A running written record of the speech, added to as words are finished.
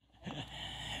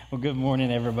Well, good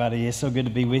morning, everybody. It's so good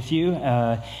to be with you.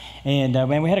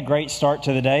 Man, we had a great start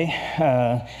to the day.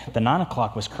 The 9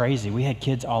 o'clock was crazy. We had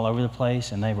kids all over the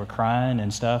place, and they were crying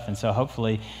and stuff. And so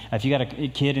hopefully, if you got a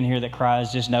kid in here that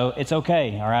cries, just know it's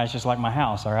okay, all right? It's just like my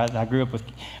house, all right? I grew up with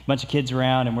a bunch of kids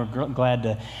around, and we're glad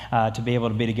to be able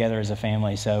to be together as a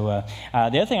family. So the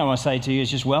other thing I want to say to you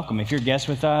is just welcome. If you're a guest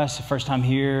with us, first time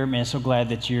here, man, so glad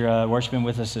that you're worshiping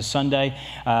with us this Sunday.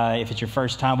 If it's your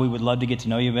first time, we would love to get to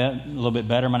know you a little bit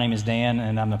better. My name is Dan,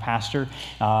 and I'm the pastor.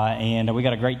 And we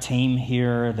got a great team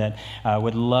here that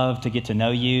would love to get to know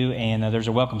you. And there's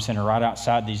a welcome center right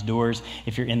outside these doors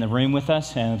if you're in the room with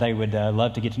us. And they would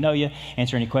love to get to know you,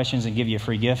 answer any questions, and give you a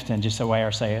free gift. And just a way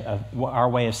our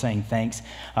way of saying thanks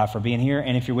for being here.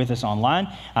 And if you're with us online,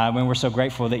 when we're so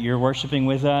grateful that you're worshiping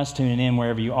with us, tuning in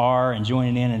wherever you are, and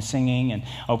joining in and singing and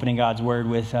opening God's Word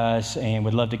with us. And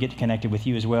would love to get connected with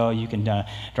you as well. You can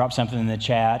drop something in the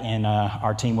chat, and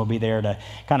our team will be there to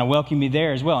kind of welcome you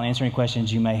there as well and answer any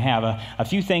questions you may have. A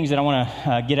few things that I want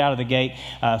to get out of the gate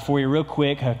for you real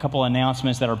quick, a couple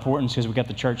announcements that are important because we've got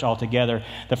the church all together.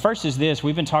 The first is this.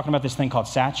 We've been talking about this thing called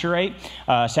Saturate.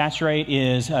 Saturate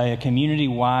is a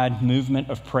community-wide movement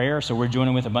of prayer, so we're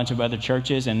joining with a bunch of other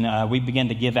churches, and we began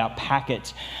to give out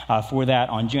packets for that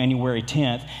on January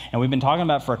 10th, and we've been talking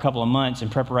about it for a couple of months in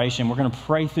preparation. We're going to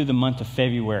pray through the month of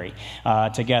February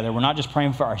together. We're not just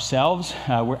praying for ourselves,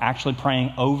 we're actually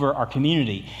praying over our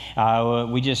community.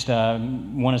 We just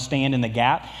want to stand in the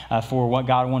gap for what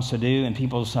God wants to do in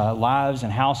people's lives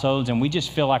and households, and we just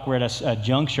feel like we're at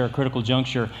a critical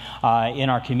juncture in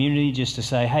our community just to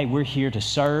say, hey, we're here to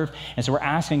serve, and so we're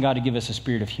asking God to give us a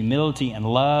spirit of humility and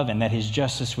love, and that His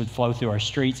justice would flow through our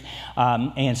streets,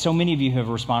 and so many of you have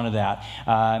responded to that.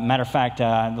 Matter of fact,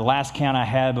 the last count I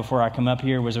had before I come up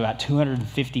here was about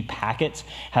 250 packets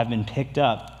have been picked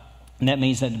up. And that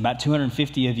means that about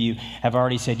 250 of you have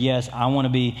already said, yes, I want to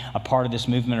be a part of this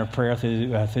movement of prayer through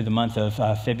the month of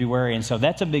February. And so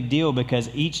that's a big deal because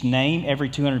each name, every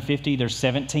 250, there's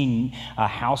 17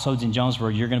 households in Jonesboro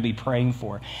you're going to be praying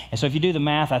for. And so if you do the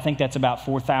math, I think that's about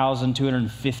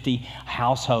 4,250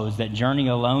 households that Journey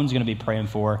alone is going to be praying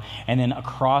for. And then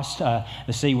across the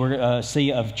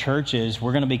sea of churches,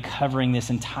 we're going to be covering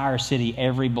this entire city,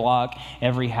 every block,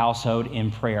 every household in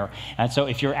prayer. And so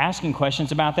if you're asking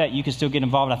questions about that, you can still get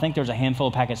involved. I think there's a handful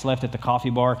of packets left at the coffee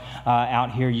bar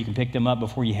out here. You can pick them up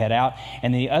before you head out.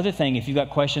 And the other thing, if you've got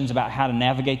questions about how to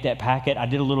navigate that packet, I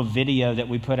did a little video that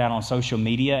we put out on social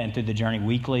media and through the Journey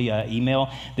Weekly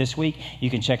email this week. You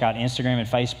can check out Instagram and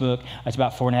Facebook. It's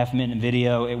about 4.5 minute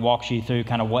video. It walks you through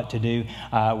kind of what to do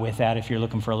with that if you're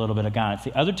looking for a little bit of guidance.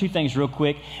 The other two things real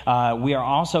quick, we are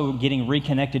also getting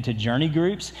reconnected to Journey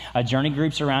groups. Journey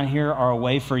groups around here are a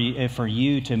way for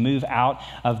you to move out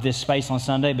of this space on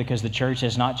Sunday because the church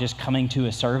is not just coming to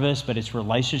a service, but it's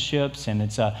relationships and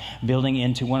it's building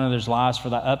into one another's lives for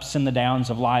the ups and the downs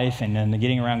of life and then the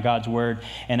getting around God's Word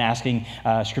and asking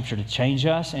Scripture to change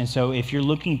us. And so if you're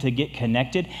looking to get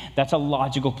connected, that's a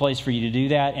logical place for you to do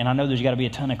that. And I know there's got to be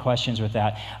a ton of questions with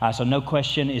that. So no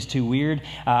question is too weird.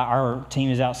 Our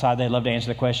team is outside. They'd love to answer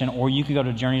the question. Or you can go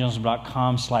to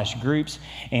journeyjonesboro.com/groups,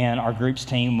 and our groups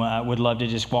team would love to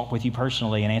just walk with you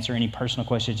personally and answer any personal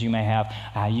questions you may have.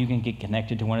 You can get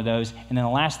connected to one of those. And then the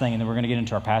last thing, and then we're going to get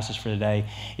into our passage for today,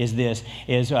 is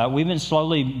we've been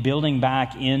slowly building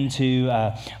back into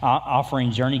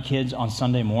offering Journey Kids on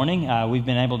Sunday morning. We've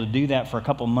been able to do that for a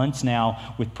couple months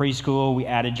now with preschool. We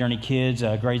added Journey Kids,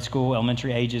 grade school,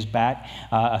 elementary ages back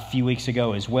a few weeks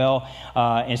ago as well.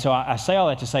 And so I say all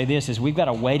that to say this, is we've got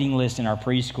a waiting list in our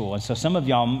preschool. And so some of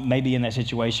y'all may be in that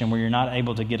situation where you're not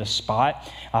able to get a spot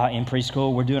in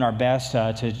preschool. We're doing our best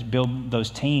to build those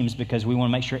teams because we want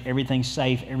to make sure everything's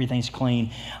safe, everything's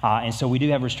clean, and so we do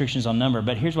have restrictions on number.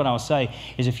 But here's what I would say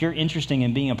is if you're interested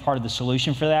in being a part of the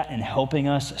solution for that and helping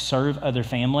us serve other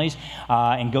families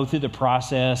and go through the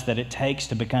process that it takes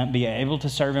to be able to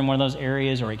serve in one of those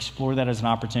areas or explore that as an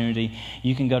opportunity,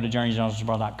 you can go to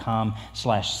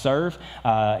journeyjonesboro.com/serve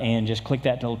and just click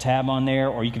that little tab on there,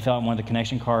 or you can fill out one of the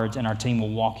connection cards and our team will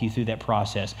walk you through that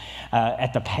process.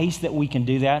 At the pace that we can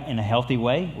do that in a healthy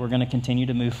way, we're going to continue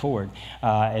to move forward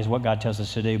as what God tells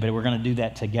us to do, but we're going to do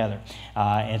that together.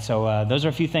 And so those are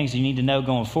a few things you need to know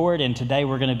going forward. And today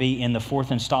we're going to be in the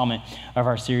fourth installment of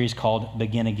our series called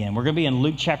Begin Again. We're going to be in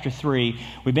Luke chapter 3.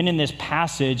 We've been in this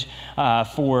passage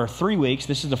for 3 weeks.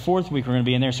 This is the fourth week we're going to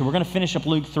be in there. So we're going to finish up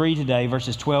Luke 3 today,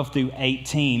 verses 12 through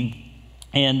 18.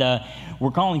 And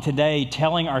we're calling today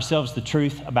Telling Ourselves the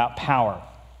Truth About Power.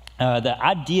 The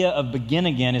idea of begin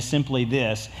again is simply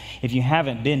this, if you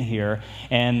haven't been here,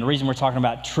 and the reason we're talking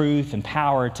about truth and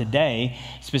power today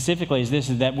specifically is this,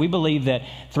 is that we believe that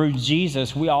through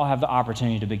Jesus, we all have the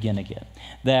opportunity to begin again.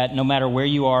 That no matter where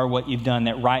you are, what you've done,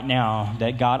 that right now,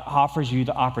 that God offers you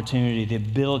the opportunity, the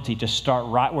ability to start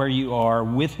right where you are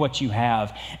with what you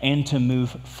have and to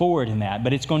move forward in that.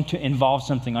 But it's going to involve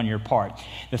something on your part.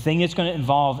 The thing it's going to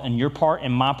involve on your part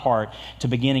and my part to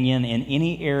begin again in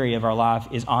any area of our life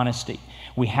is honesty.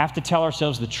 We have to tell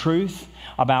ourselves the truth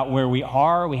about where we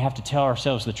are. We have to tell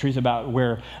ourselves the truth about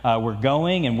where we're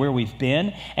going and where we've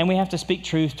been. And we have to speak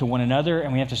truth to one another,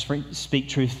 and we have to speak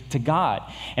truth to God.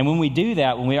 And when we do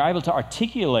that, when we are able to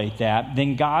articulate that,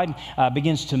 then God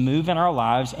begins to move in our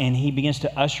lives, and he begins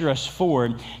to usher us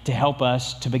forward to help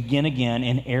us to begin again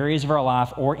in areas of our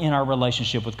life or in our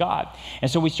relationship with God. And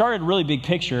so we started a really big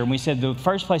picture, and we said the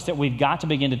first place that we've got to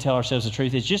begin to tell ourselves the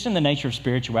truth is just in the nature of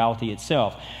spirituality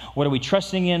itself. What are we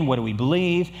trusting in? What do we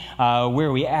believe? Where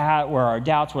are we at? Where are our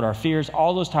doubts? What are our fears?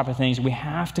 All those type of things. We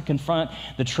have to confront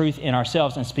the truth in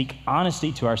ourselves and speak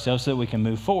honesty to ourselves so that we can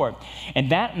move forward. And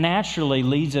that naturally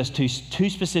leads us to two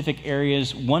specific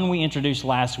areas. One we introduced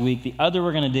last week. The other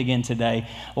we're going to dig in today.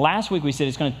 Last week we said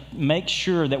it's going to make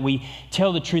sure that we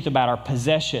tell the truth about our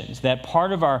possessions. That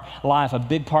part of our life, a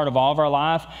big part of all of our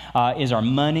life, is our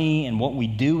money and what we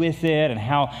do with it and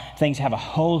how things have a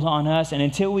hold on us. And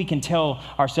until we can tell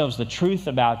ourselves the truth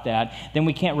about that, then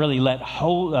we can't really let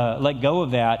go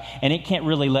of that, and it can't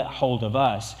really let hold of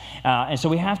us. And so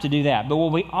we have to do that. But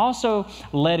what we also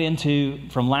led into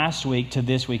from last week to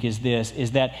this week is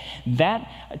that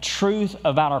truth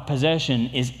about our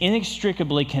possession is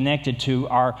inextricably connected to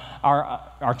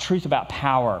our truth about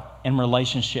power and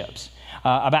relationships,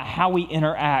 about how we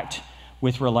interact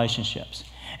with relationships.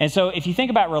 And so if you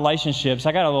think about relationships,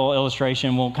 I got a little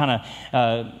illustration. We'll kind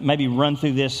of maybe run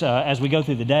through this as we go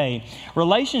through the day.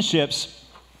 Relationships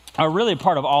are really a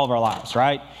part of all of our lives,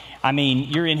 right? I mean,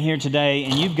 you're in here today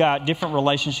and you've got different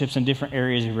relationships in different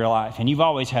areas of your life, and you've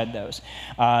always had those.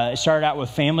 It started out with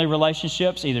family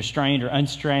relationships, either strained or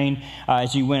unstrained.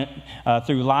 As you went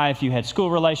through life, you had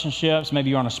school relationships. Maybe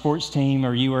you were on a sports team,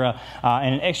 or you were in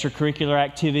an extracurricular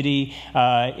activity.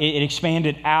 It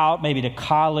expanded out maybe to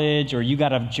college, or you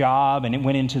got a job and it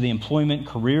went into the employment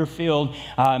career field.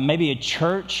 Maybe a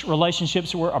church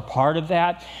relationships were a part of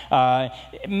that.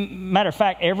 Matter of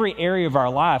fact, every area of our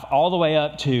life, all the way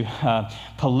up to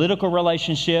political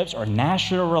relationships or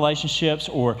national relationships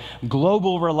or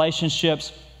global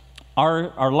relationships.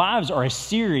 Our lives are a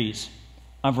series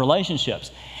of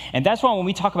relationships. And that's why when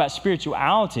we talk about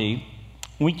spirituality,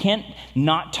 we can't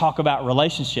not talk about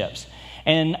relationships.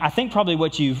 And I think probably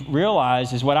what you've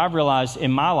realized is what I've realized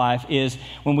in my life is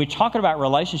when we're talking about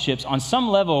relationships, on some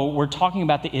level, we're talking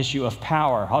about the issue of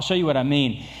power. I'll show you what I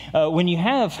mean. When you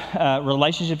have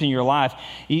relationships in your life,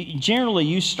 generally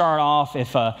you start off,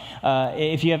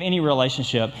 if you have any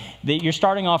relationship, that you're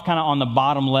starting off kind of on the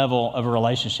bottom level of a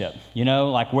relationship. You know,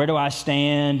 like where do I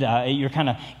stand? You're kind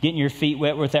of getting your feet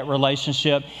wet with that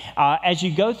relationship. As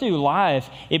you go through life,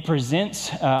 it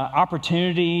presents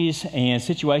opportunities and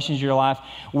situations in your life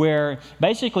where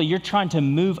basically you're trying to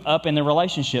move up in the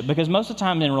relationship, because most of the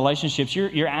time in relationships,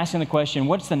 you're asking the question,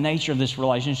 what's the nature of this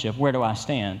relationship? Where do I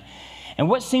stand? And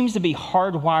what seems to be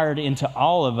hardwired into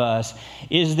all of us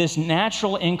is this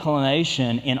natural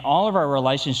inclination in all of our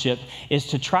relationships is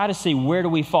to try to see, where do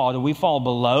we fall? Do we fall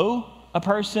below a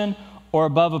person or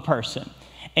above a person?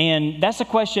 And that's a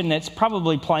question that's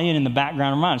probably playing in the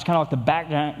background of our mind. It's kind of like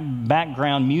the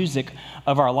background music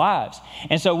of our lives.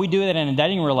 And so we do that in a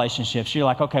dating relationship. So you're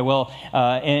like, okay, well,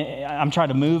 I'm trying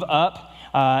to move up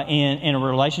in a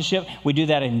relationship. We do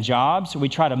that in jobs. We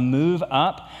try to move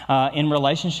up in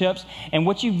relationships. And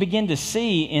what you begin to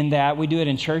see in that, we do it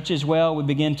in church as well. We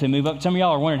begin to move up. Some of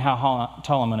y'all are wondering how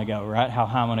tall I'm going to go, right? How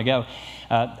high I'm going to go.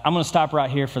 I'm going to stop right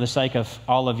here for the sake of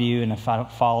all of you. And if I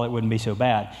don't fall, it wouldn't be so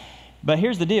bad. But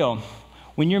here's the deal.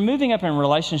 When you're moving up in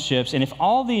relationships, and if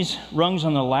all these rungs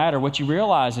on the ladder, what you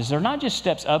realize is they're not just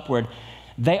steps upward,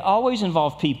 they always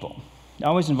involve people. They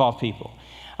always involve people.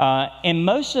 And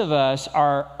most of us,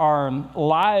 our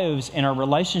lives and our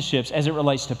relationships as it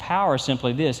relates to power,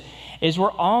 simply this, is we're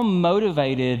all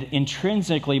motivated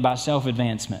intrinsically by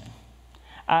self-advancement.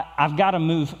 I've got to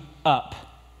move up.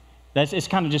 It's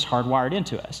kind of just hardwired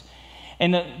into us.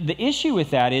 And the issue with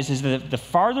that is that the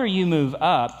farther you move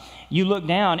up, you look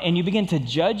down and you begin to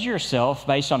judge yourself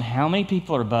based on how many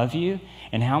people are above you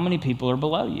and how many people are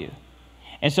below you.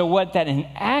 And so what that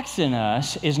enacts in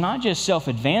us is not just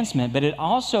self-advancement, but it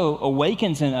also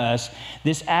awakens in us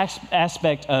this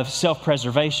aspect of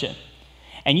self-preservation.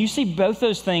 And you see both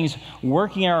those things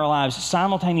working in our lives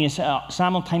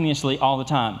simultaneously all the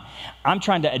time. I'm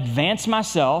trying to advance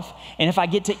myself, and if I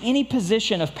get to any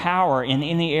position of power in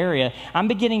any area, I'm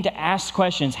beginning to ask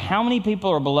questions. How many people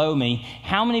are below me?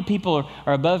 How many people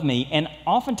are above me? And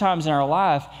oftentimes in our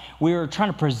life, we're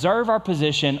trying to preserve our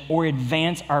position or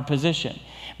advance our position,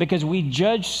 because we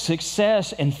judge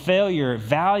success and failure,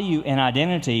 value and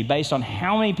identity based on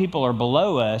how many people are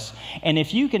below us. And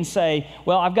if you can say,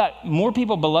 well, I've got more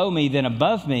people below me than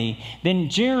above me, then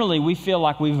generally we feel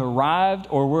like we've arrived,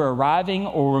 or we're arriving,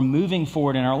 or we're moving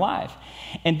forward in our life.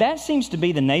 And that seems to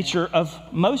be the nature of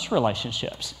most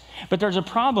relationships. But there's a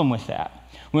problem with that.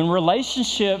 When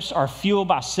relationships are fueled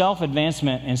by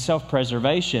self-advancement and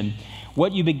self-preservation,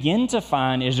 what you begin to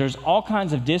find is there's all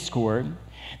kinds of discord.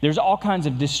 There's all kinds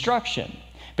of destruction.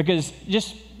 Because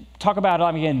just talk about,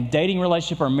 again, dating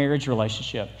relationship or marriage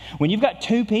relationship. When you've got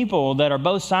two people that are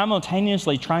both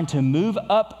simultaneously trying to move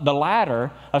up the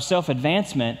ladder of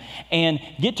self-advancement and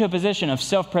get to a position of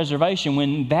self-preservation,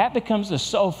 when that becomes the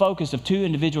sole focus of two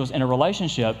individuals in a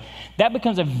relationship, that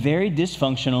becomes a very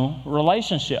dysfunctional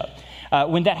relationship.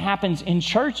 When that happens in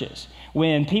churches,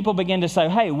 when people begin to say,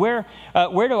 hey, where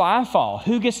do I fall?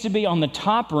 Who gets to be on the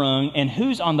top rung and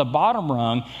who's on the bottom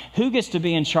rung? Who gets to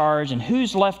be in charge and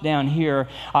who's left down here?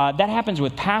 That happens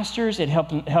with pastors. It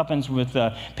happens with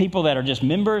people that are just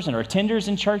members and are attenders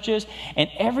in churches. And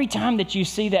every time that you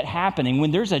see that happening,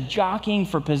 when there's a jockeying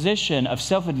for position of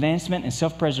self-advancement and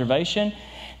self-preservation,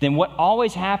 then what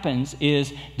always happens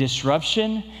is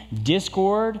disruption,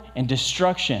 discord, and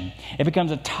destruction. It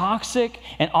becomes a toxic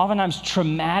and oftentimes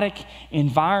traumatic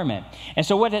environment. And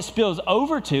so what that spills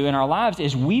over to in our lives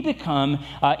is we become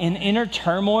in inner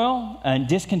turmoil and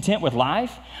discontent with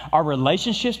life. Our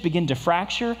relationships begin to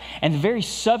fracture, and the very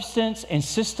substance and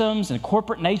systems and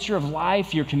corporate nature of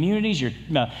life, your communities,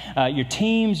 your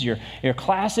teams, your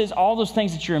classes, all those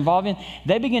things that you're involved in,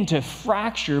 they begin to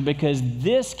fracture because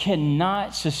this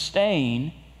cannot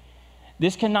sustain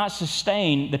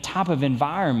the type of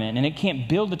environment, and it can't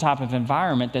build the type of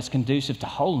environment that's conducive to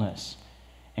wholeness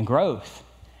and growth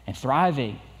and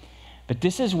thriving. But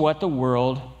this is what the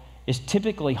world is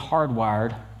typically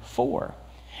hardwired for.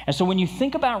 And so when you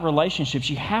think about relationships,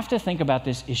 you have to think about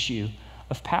this issue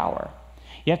of power.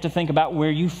 You have to think about where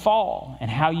you fall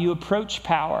and how you approach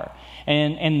power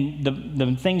and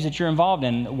the things that you're involved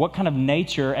in. What kind of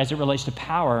nature as it relates to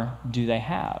power do they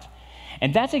have?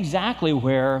 And that's exactly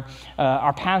where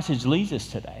our passage leads us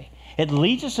today. It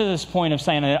leads us to this point of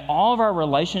saying that all of our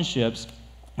relationships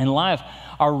in life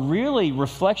are really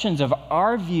reflections of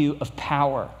our view of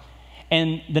power.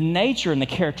 And the nature and the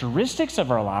characteristics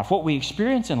of our life, what we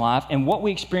experience in life and what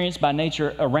we experience by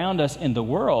nature around us in the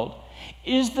world,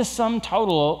 is the sum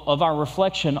total of our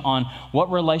reflection on what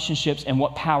relationships and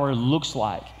what power looks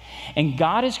like. And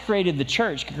God has created the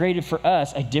church, created for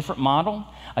us a different model,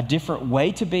 a different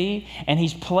way to be, and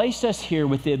He's placed us here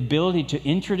with the ability to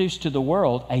introduce to the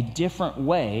world a different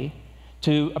way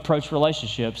to approach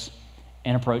relationships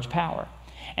and approach power.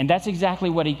 And that's exactly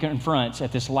what He confronts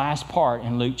at this last part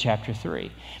in Luke chapter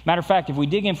 3. Matter of fact, if we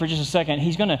dig in for just a second,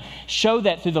 He's going to show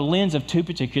that through the lens of two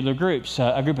particular groups,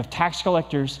 a group of tax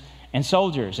collectors and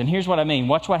soldiers. And here's what I mean.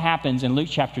 Watch what happens in Luke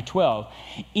chapter 12.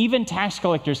 Even tax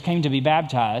collectors came to be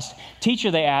baptized.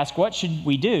 Teacher, they asked, what should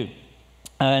we do?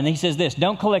 And He says this,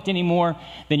 don't collect any more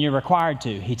than you're required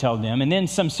to, He told them. And then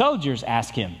some soldiers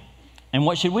asked Him, and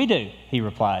what should we do? He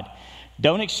replied,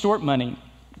 don't extort money.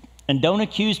 And don't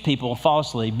accuse people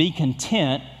falsely. Be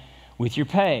content with your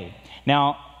pay.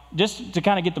 Now, just to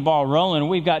kind of get the ball rolling,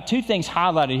 we've got two things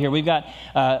highlighted here. We've got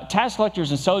tax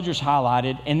collectors and soldiers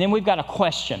highlighted, and then we've got a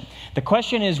question. The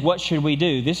question is, what should we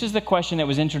do? This is the question that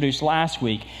was introduced last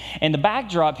week. And the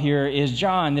backdrop here is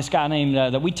John, this guy named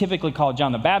that we typically call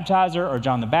John the Baptizer or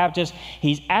John the Baptist.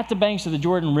 He's at the banks of the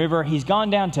Jordan River. He's gone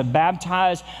down to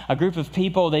baptize a group of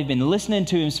people. They've been listening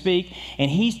to him speak, and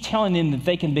he's telling them that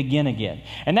they can begin again.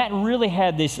 And that really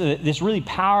had this really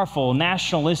powerful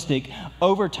nationalistic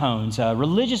overtones,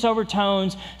 religious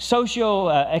overtones,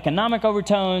 socio-economic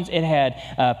overtones. It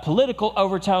had political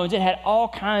overtones. It had all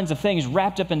kinds of things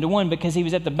wrapped up into one because he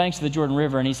was at the banks of the Jordan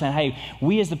River and he said, hey,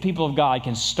 we as the people of God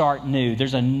can start new.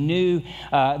 There's a new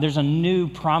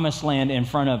promised land in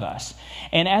front of us.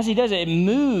 And as he does it, it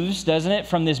moves, doesn't it,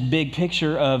 from this big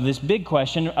picture of this big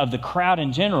question of the crowd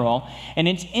in general. And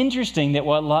it's interesting that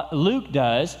what Luke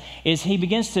does is he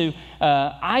begins to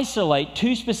isolate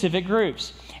two specific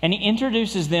groups. And he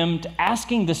introduces them to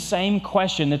asking the same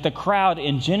question that the crowd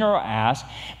in general asks.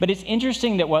 But it's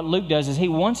interesting that what Luke does is he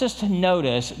wants us to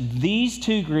notice these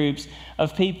two groups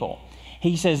of people.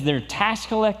 He says they're tax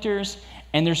collectors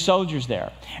and there's soldiers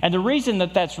there. And the reason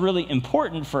that that's really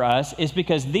important for us is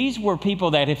because these were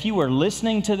people that if you were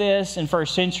listening to this in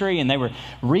first century and they were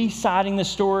reciting the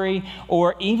story,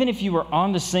 or even if you were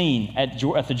on the scene at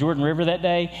the Jordan River that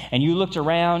day and you looked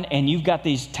around and you've got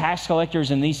these tax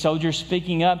collectors and these soldiers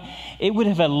speaking up, it would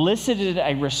have elicited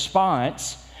a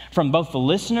response from both the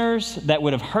listeners that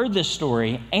would have heard this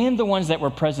story and the ones that were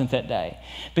present that day.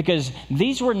 Because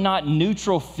these were not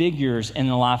neutral figures in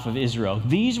the life of Israel.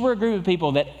 These were a group of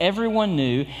people that everyone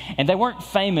knew, and they weren't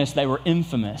famous, they were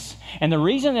infamous. And the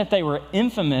reason that they were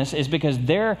infamous is because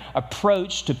their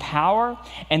approach to power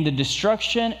and the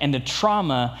destruction and the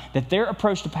trauma that their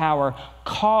approach to power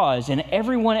caused in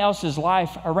everyone else's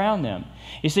life around them.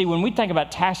 You see, when we think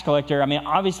about tax collector, I mean,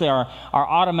 obviously our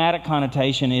automatic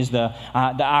connotation is the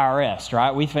IRS,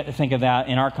 right? We think of that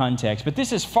in our context. But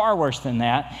this is far worse than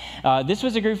that. This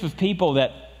was a group of people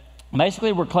that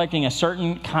basically were collecting a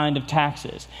certain kind of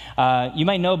taxes. You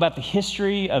may know about the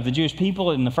history of the Jewish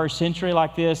people in the first century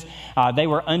like this. They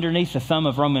were underneath the thumb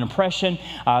of Roman oppression.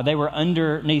 They were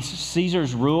underneath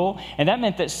Caesar's rule. And that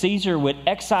meant that Caesar would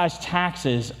excise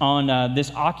taxes on this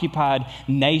occupied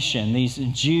nation, these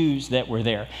Jews that were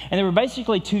there. And there were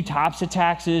basically two types of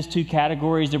taxes, two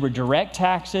categories. There were direct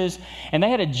taxes, and they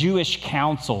had a Jewish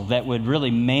council that would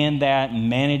really man that and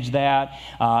manage that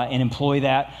and employ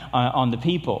that on the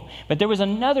people. But there was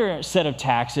another set of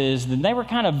taxes, and they were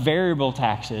kind of variable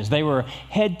taxes. They were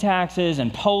head taxes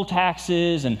and poll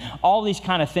taxes and all these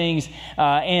kind of things.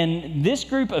 And this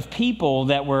group of people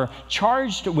that were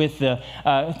charged with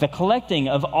the collecting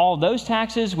of all those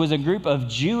taxes was a group of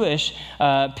Jewish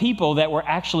people that were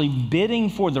actually bidding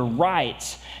for the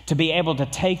rights to be able to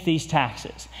take these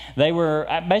taxes. They were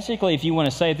basically, if you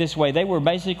want to say it this way, they were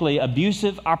basically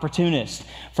abusive opportunists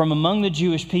from among the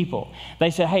Jewish people.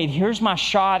 They said, hey, here's my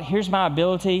shot, here's my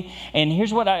ability, and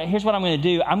here's what I'm going to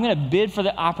do. I'm going to bid for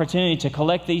the opportunity to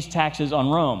collect these taxes on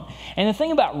Rome. And the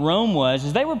thing about Rome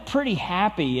is they were pretty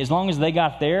happy as long as they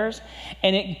got theirs,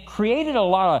 and it created a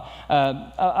lot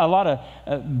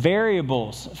of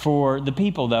variables for the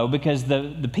people, though, because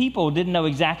the people didn't know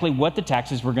exactly what the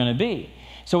taxes were going to be.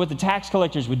 So what the tax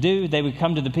collectors would do, they would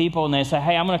come to the people and they'd say,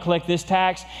 hey, I'm going to collect this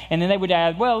tax. And then they would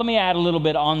add, well, let me add a little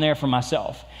bit on there for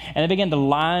myself. And they began to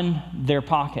line their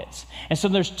pockets. And so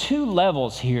there's two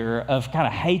levels here of kind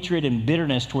of hatred and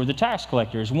bitterness toward the tax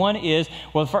collectors. One is,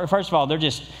 well, first of all, they're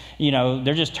just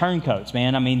turncoats,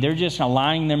 man. I mean, they're just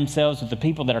aligning themselves with the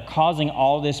people that are causing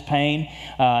all this pain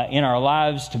in our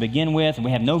lives to begin with. And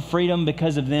we have no freedom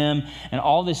because of them and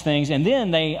all these things. And then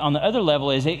they, on the other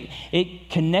level, is it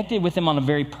connected with them on a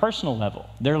very personal level,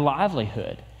 their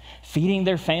livelihood, feeding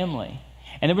their family.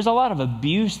 And there was a lot of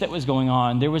abuse that was going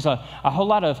on. There was a whole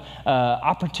lot of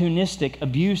opportunistic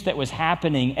abuse that was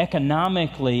happening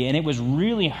economically, and it was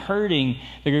really hurting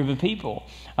the group of people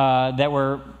that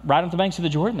were right on the banks of the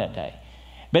Jordan that day.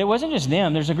 But it wasn't just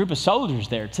them. There's a group of soldiers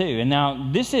there too. And now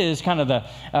this is kind of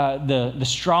the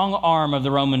strong arm of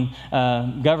the Roman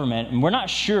government. And we're not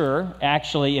sure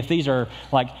actually if these are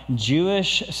like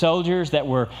Jewish soldiers that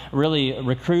were really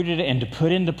recruited and to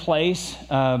put into place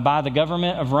by the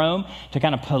government of Rome to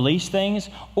kind of police things,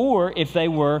 or if they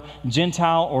were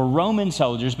Gentile or Roman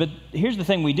soldiers. But here's the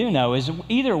thing we do know is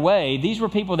either way, these were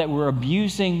people that were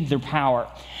abusing their power.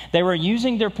 They were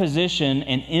using their position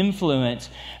and influence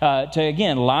to,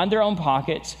 again, line their own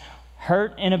pockets,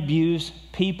 hurt and abuse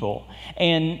people.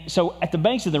 And so at the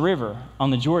banks of the river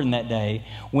on the Jordan that day,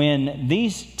 when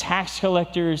these tax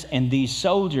collectors and these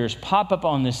soldiers pop up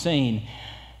on the scene,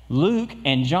 Luke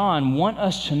and John want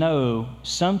us to know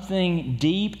something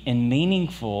deep and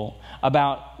meaningful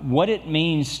about what it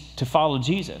means to follow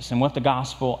Jesus and what the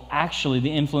gospel, actually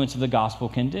the influence of the gospel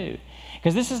can do.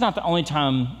 Because this is not the only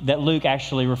time that Luke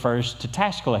actually refers to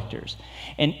tax collectors.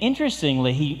 And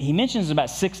interestingly, he mentions them about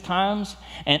 6 times,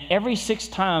 and every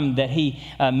 6th time that he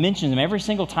mentions them, every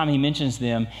single time he mentions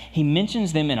them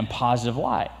in a positive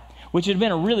light, which would have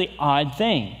been a really odd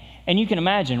thing. And you can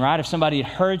imagine, right, if somebody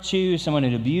had hurt you, someone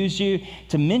had abused you,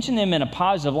 to mention them in a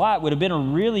positive light would have been a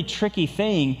really tricky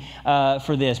thing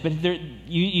for this. But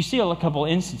you see a couple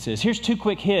instances. Here's 2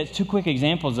 quick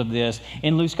examples of this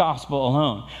in Luke's gospel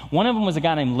alone. One of them was a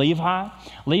guy named Levi.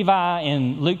 Levi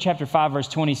in Luke chapter 5, verse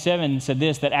 27 said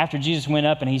this, that after Jesus went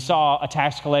up and he saw a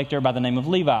tax collector by the name of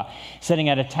Levi sitting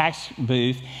at a tax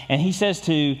booth, and he says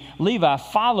to Levi,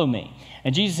 follow me.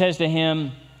 And Jesus says to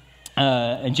him,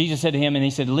 And Jesus said to him, and he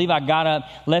said, Levi got up,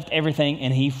 left everything,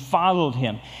 and he followed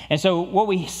him. And so what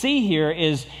we see here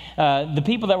is the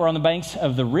people that were on the banks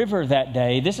of the river that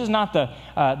day, this is not the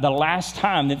last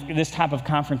time that this type of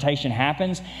confrontation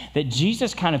happens, that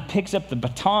Jesus kind of picks up the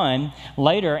baton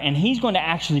later, and he's going to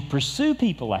actually pursue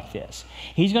people like this.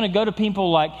 He's going to go to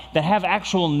people like that have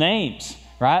actual names,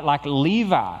 right? Like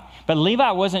Levi. But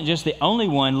Levi wasn't just the only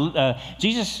one.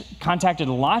 Jesus contacted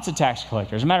lots of tax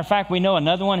collectors. As a matter of fact, we know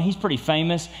another one. He's pretty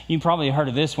famous. You probably heard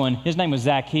of this one. His name was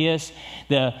Zacchaeus.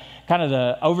 The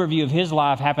overview of his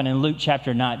life happened in Luke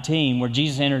chapter 19, where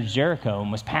Jesus entered Jericho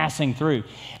and was passing through.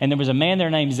 And there was a man there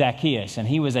named Zacchaeus, and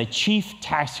he was a chief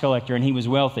tax collector, and he was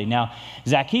wealthy. Now,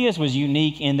 Zacchaeus was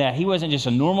unique in that he wasn't just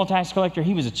a normal tax collector,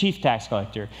 he was a chief tax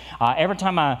collector. Every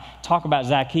time I talk about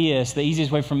Zacchaeus, the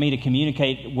easiest way for me to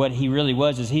communicate what he really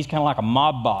was is he's kind of like a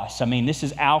mob boss. I mean, this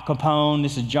is Al Capone,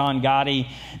 this is John Gotti,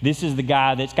 this is the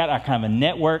guy that's got a kind of a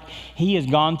network. He has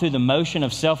gone through the motion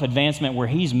of self-advancement where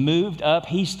he's moved up,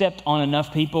 he stepped on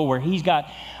enough people where he's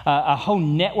got a whole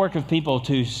network of people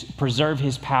to preserve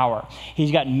his power.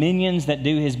 He's got minions that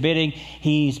do his bidding.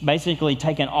 He's basically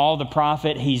taken all the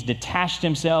profit. He's detached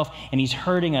himself, and he's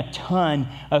hurting a ton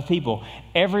of people.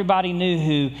 Everybody knew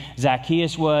who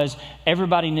Zacchaeus was.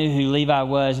 Everybody knew who Levi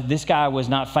was. This guy was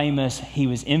not famous. He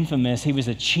was infamous. He was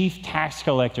a chief tax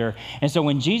collector. And so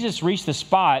when Jesus reached the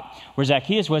spot where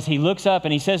Zacchaeus was, he looks up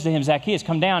and he says to him, Zacchaeus,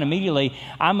 come down immediately.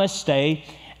 I must stay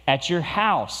at your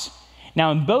house.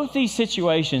 Now, in both these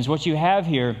situations, what you have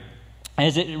here,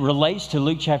 as it relates to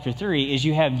Luke chapter 3, is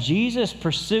you have Jesus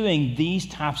pursuing these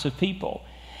types of people.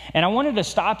 And I wanted to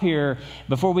stop here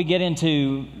before we get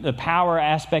into the power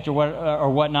aspect or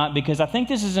whatnot, because I think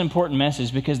this is an important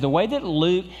message, because the way that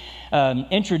Luke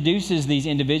introduces these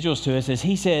individuals to us is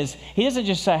he doesn't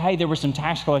just say, hey, there were some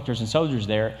tax collectors and soldiers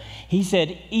there. He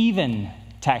said, even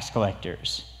tax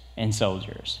collectors and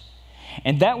soldiers.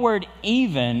 And that word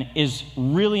even is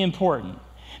really important,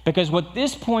 because what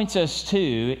this points us to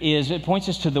is it points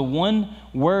us to the one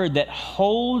word that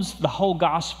holds the whole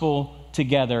gospel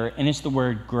together, and it's the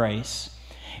word grace.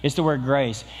 It's the word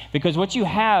grace. Because what you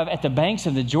have at the banks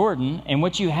of the Jordan and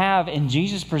what you have in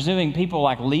Jesus pursuing people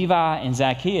like Levi and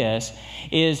Zacchaeus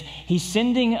is he's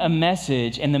sending a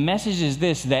message, and the message is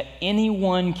this, that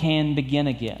anyone can begin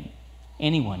again.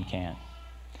 Anyone can.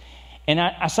 And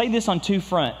I say this on two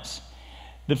fronts.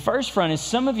 The first front is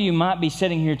some of you might be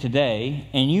sitting here today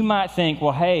and you might think,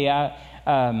 well, hey,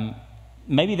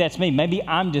 maybe that's me. Maybe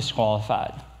I'm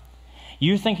disqualified.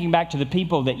 You're thinking back to the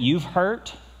people that you've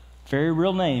hurt, very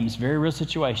real names, very real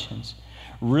situations,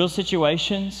 real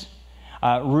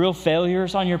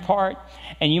failures on your part.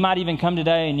 And you might even come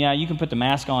today and you can put the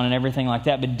mask on and everything like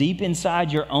that. But deep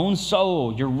inside your own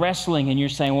soul, you're wrestling and you're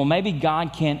saying, well, maybe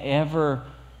God can't ever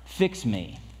fix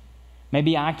me.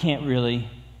 Maybe I can't really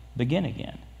begin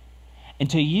again. And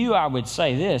to you, I would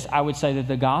say this. I would say that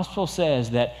the gospel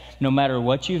says that no matter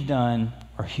what you've done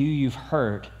or who you've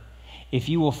hurt, if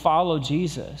you will follow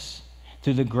Jesus,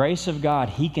 through the grace of God,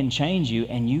 he can change you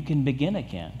and you can begin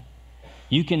again.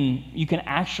 You can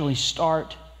actually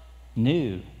start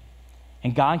new.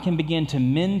 And God can begin to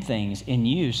mend things in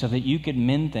you so that you could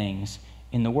mend things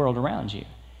in the world around you.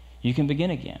 You can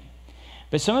begin again.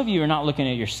 But some of you are not looking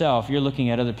at yourself, you're looking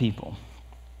at other people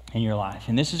in your life.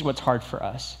 And this is what's hard for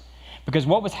us. Because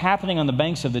what was happening on the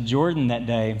banks of the Jordan that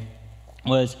day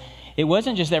was, it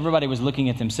wasn't just everybody was looking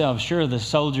at themselves. Sure, the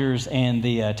soldiers and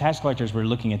the tax collectors were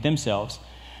looking at themselves,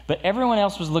 but everyone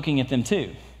else was looking at them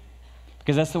too,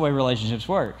 because that's the way relationships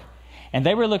work. And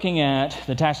they were looking at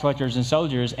the tax collectors and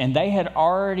soldiers, and they had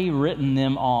already written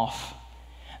them off.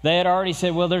 They had already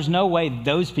said, well, there's no way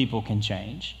those people can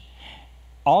change.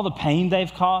 All the pain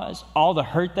they've caused, all the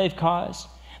hurt they've caused,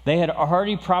 they had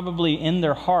already probably in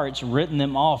their hearts written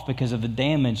them off because of the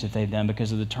damage that they've done,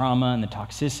 because of the trauma and the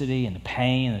toxicity and the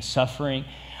pain and the suffering,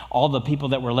 all the people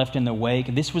that were left in the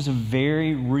wake. This was a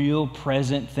very real,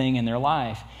 present thing in their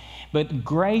life. But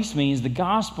grace means, the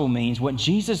gospel means, what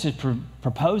Jesus is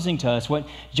proposing to us, what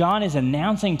John is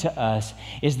announcing to us,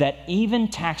 is that even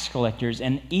tax collectors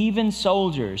and even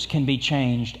soldiers can be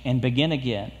changed and begin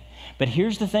again. But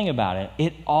here's the thing about it.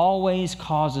 It always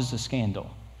causes a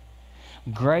scandal.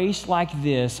 Grace like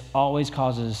this always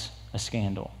causes a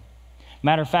scandal.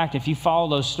 Matter of fact, if you follow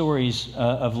those stories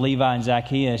of Levi and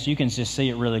Zacchaeus, you can just see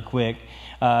it really quick,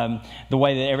 the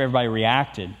way that everybody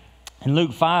reacted. In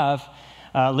Luke 5,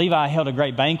 Levi held a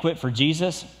great banquet for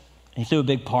Jesus. He threw a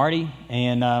big party,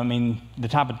 and the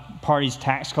type of parties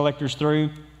tax collectors threw,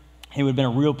 it would have been a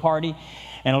real party.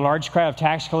 and a large crowd of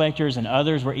tax collectors and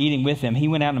others were eating with him. He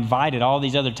went out and invited all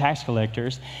these other tax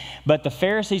collectors. But the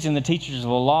Pharisees and the teachers of the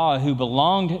law who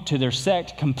belonged to their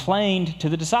sect complained to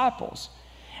the disciples.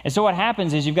 And so what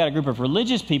happens is you've got a group of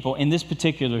religious people in this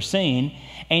particular scene,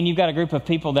 and you've got a group of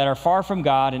people that are far from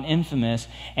God and infamous,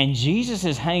 and Jesus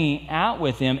is hanging out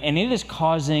with them, and it is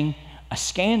causing a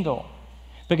scandal.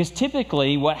 Because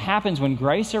typically what happens when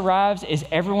grace arrives is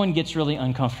everyone gets really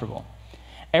uncomfortable.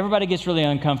 Everybody gets really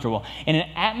uncomfortable. In an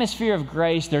atmosphere of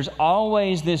grace, there's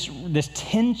always this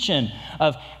tension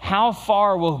of how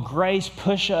far will grace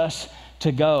push us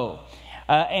to go.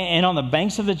 And on the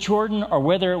banks of the Jordan, or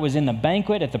whether it was in the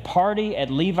banquet, at the party, at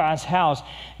Levi's house,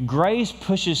 grace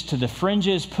pushes to the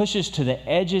fringes, pushes to the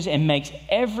edges, and makes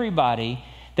everybody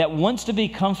that wants to be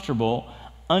comfortable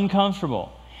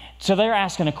uncomfortable. So they're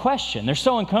asking a question. They're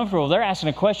so uncomfortable. They're asking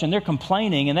a question. They're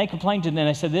complaining, and they complained to them.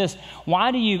 They said this,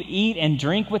 "Why do you eat and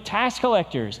drink with tax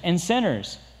collectors and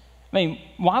sinners?" I mean,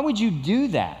 why would you do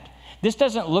that? This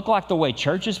doesn't look like the way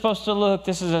church is supposed to look.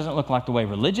 This doesn't look like the way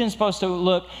religion is supposed to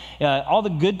look. All the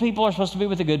good people are supposed to be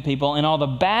with the good people, and all the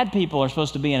bad people are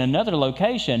supposed to be in another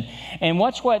location. And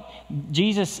watch what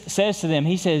Jesus says to them.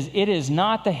 He says, "It is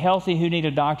not the healthy who need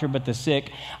a doctor, but the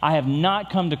sick. I have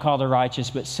not come to call the righteous,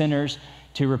 but sinners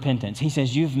to repentance." He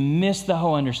says, you've missed the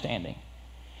whole understanding.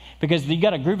 Because you've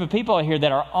got a group of people here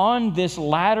that are on this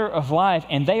ladder of life,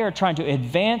 and they are trying to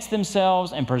advance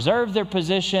themselves and preserve their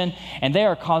position, and they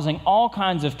are causing all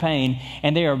kinds of pain,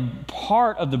 and they are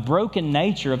part of the broken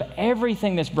nature of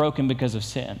everything that's broken because of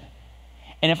sin.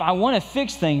 And if I want to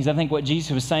fix things, I think what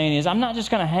Jesus was saying is, I'm not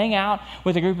just going to hang out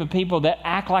with a group of people that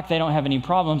act like they don't have any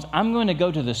problems. I'm going to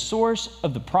go to the source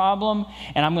of the problem,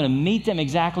 and I'm going to meet them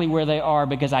exactly where they are,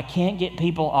 because I can't get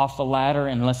people off the ladder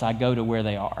unless I go to where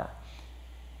they are.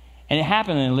 And it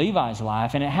happened in Levi's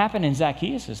life, and it happened in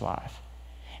Zacchaeus' life.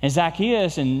 And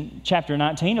Zacchaeus, in chapter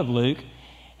 19 of Luke,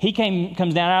 he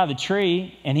comes down out of the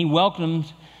tree, and he welcomed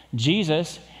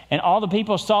Jesus. And all the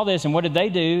people saw this, and what did they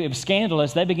do? It was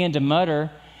scandalous. They began to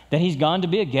mutter that he's gone to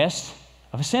be a guest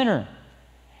of a sinner.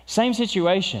 Same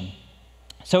situation.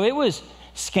 So it was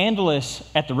scandalous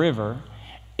at the river.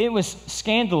 It was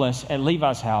scandalous at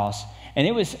Levi's house. And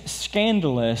it was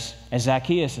scandalous at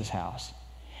Zacchaeus' house.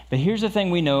 But here's the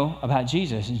thing we know about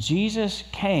Jesus. Jesus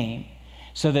came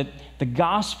so that the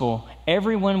gospel,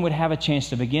 everyone would have a chance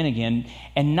to begin again.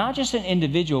 And not just an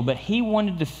individual, but he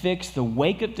wanted to fix the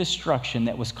wake of destruction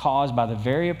that was caused by the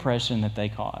very oppression that they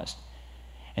caused.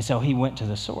 And so he went to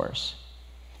the source.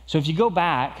 So if you go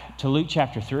back to Luke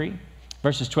chapter 3,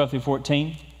 verses 12 through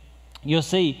 14, you'll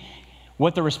see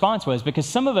what the response was. Because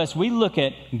some of us, we look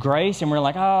at grace and we're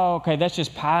like, oh, okay, that's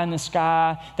just pie in the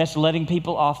sky. That's letting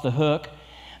people off the hook.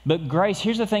 But grace,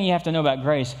 here's the thing you have to know about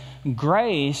grace.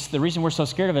 Grace, the reason we're so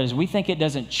scared of it is we think it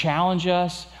doesn't challenge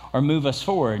us or move us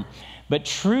forward. But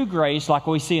true grace, like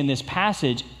we see in this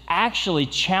passage, actually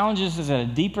challenges us at a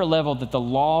deeper level that the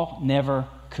law never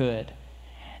could.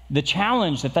 The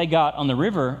challenge that they got on the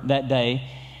river that day,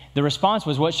 the response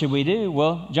was, what should we do?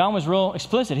 Well, John was real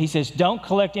explicit. He says, don't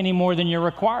collect any more than you're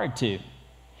required to.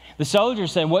 The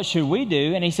soldiers said, what should we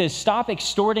do? And he says, stop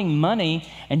extorting money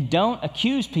and don't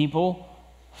accuse people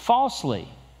falsely.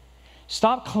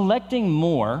 Stop collecting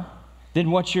more than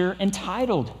what you're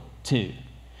entitled to.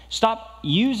 Stop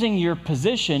using your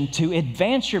position to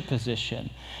advance your position.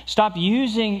 Stop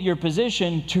using your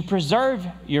position to preserve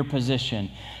your position.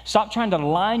 Stop trying to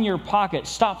line your pocket.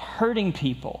 Stop hurting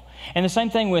people. And the same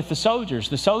thing with the soldiers.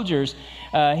 The soldiers,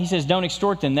 he says, don't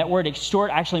extort them. That word extort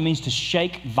actually means to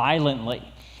shake violently.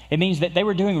 It means that they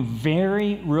were doing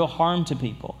very real harm to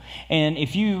people. And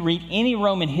if you read any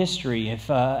Roman history, if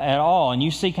at all, and you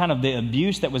see kind of the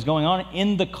abuse that was going on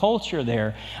in the culture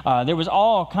there, there was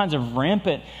all kinds of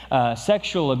rampant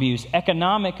sexual abuse,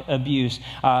 economic abuse.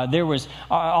 There was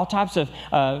all types of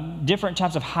different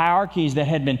types of hierarchies that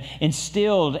had been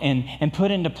instilled and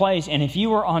put into place. And if you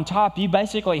were on top, you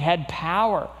basically had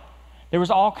power. There was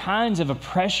all kinds of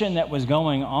oppression that was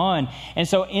going on. And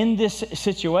so in this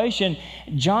situation,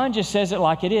 John just says it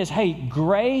like it is. Hey,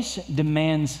 grace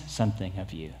demands something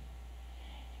of you.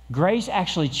 Grace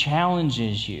actually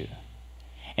challenges you.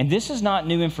 And this is not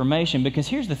new information, because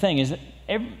here's the thing, is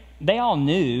that they all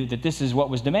knew that this is what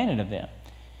was demanded of them.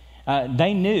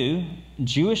 They knew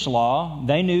Jewish law.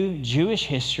 They knew Jewish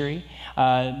history.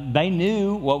 They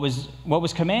knew what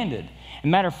was commanded. As a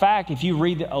matter of fact, if you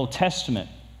read the Old Testament,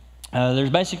 there's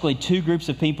basically two groups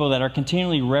of people that are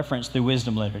continually referenced through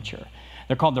wisdom literature.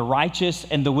 They're called the righteous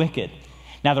and the wicked.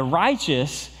 Now, the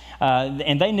righteous,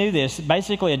 and they knew this,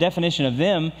 basically a definition of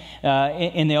them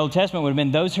in the Old Testament would have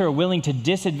been those who are willing to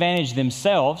disadvantage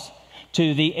themselves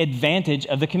to the advantage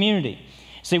of the community.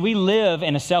 See, we live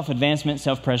in a self-advancement,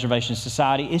 self-preservation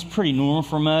society. It's pretty normal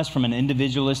from us from an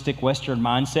individualistic Western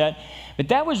mindset. But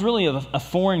that was really a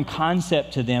foreign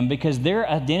concept to them because their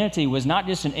identity was not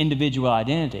just an individual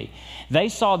identity. They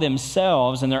saw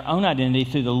themselves and their own identity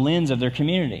through the lens of their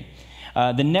community,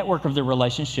 the network of their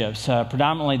relationships,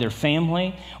 predominantly their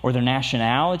family or their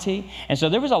nationality. And so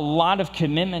there was a lot of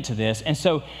commitment to this. And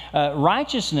so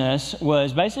righteousness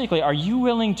was basically, are you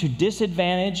willing to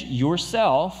disadvantage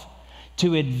yourself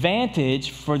to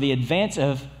advantage for the advance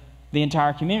of the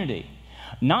entire community?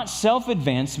 Not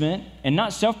self-advancement and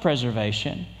not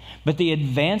self-preservation, but the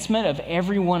advancement of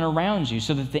everyone around you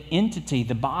so that the entity,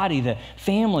 the body, the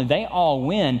family, they all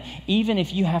win, even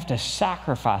if you have to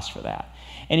sacrifice for that.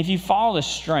 And if you follow the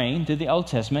strain through the Old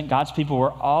Testament, God's people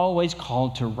were always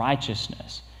called to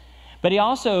righteousness. But he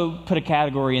also put a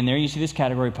category in there. You see this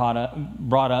category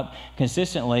brought up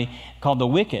consistently called the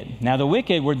wicked. Now, the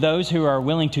wicked were those who are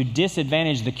willing to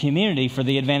disadvantage the community for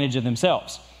the advantage of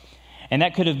themselves. And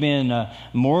that could have been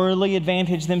morally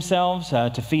advantage themselves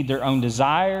to feed their own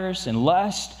desires and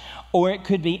lust, or it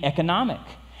could be economic.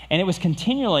 And it was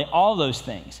continually all those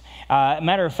things.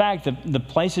 Matter of fact, the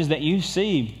places that you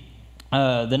see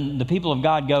the people of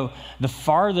God go the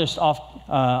farthest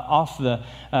off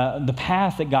the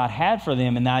path that God had for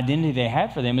them and the identity they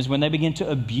had for them is when they begin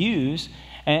to abuse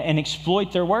and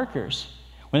exploit their workers,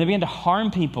 when they begin to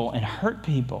harm people and hurt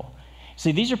people.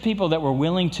 See, these are people that were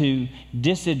willing to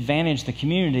disadvantage the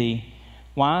community.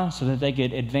 Why? So that they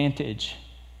could advantage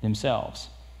themselves.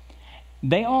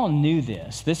 They all knew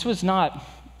this. This was not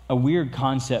a weird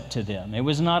concept to them. It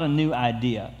was not a new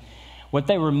idea. What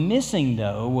they were missing,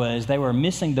 though, was they were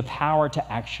missing the power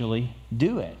to actually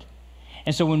do it.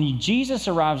 And so when Jesus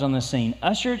arrives on the scene,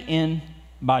 ushered in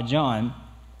by John,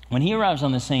 when he arrives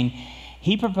on the scene,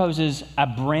 he proposes a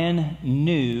brand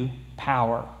new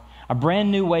power, a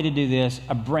brand new way to do this,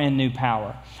 a brand new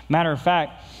power. Matter of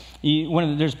fact,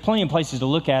 there's plenty of places to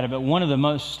look at it, but one of the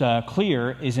most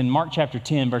clear is in Mark chapter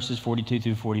 10, verses 42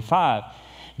 through 45.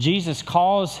 Jesus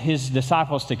calls his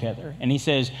disciples together, and he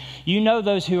says, you know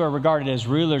those who are regarded as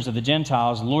rulers of the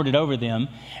Gentiles lord it over them,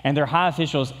 and their high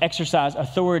officials exercise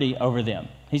authority over them.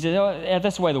 He says, oh, yeah,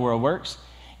 that's the way the world works.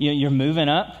 You're moving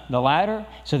up the ladder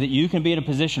so that you can be in a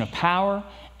position of power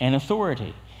and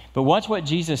authority. But watch what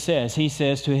Jesus says. He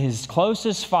says to his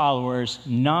closest followers,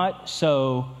 not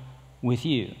so with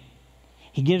you.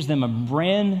 He gives them a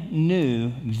brand new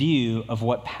view of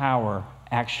what power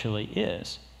actually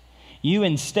is. You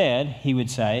instead, he would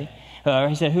say,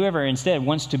 he said, whoever instead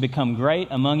wants to become great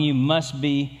among you must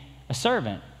be a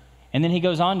servant. And then he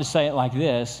goes on to say it like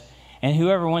this, and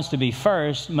whoever wants to be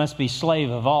first must be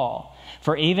slave of all.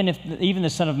 For even the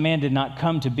Son of Man did not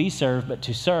come to be served, but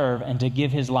to serve and to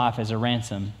give his life as a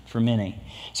ransom for many.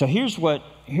 So here's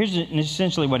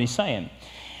essentially what he's saying.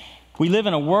 We live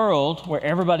in a world where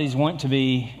everybody's wanting to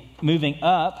be moving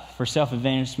up for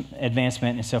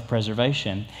self-advancement and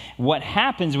self-preservation. What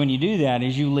happens when you do that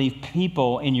is you leave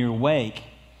people in your wake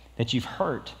that you've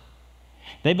hurt.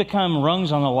 They become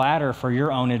rungs on the ladder for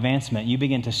your own advancement. You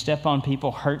begin to step on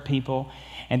people, hurt people,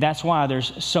 and that's why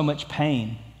there's so much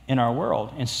pain in our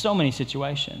world in so many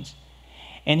situations.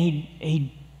 And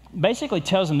he basically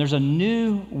tells them there's a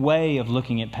new way of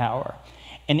looking at power.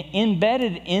 And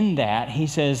embedded in that, he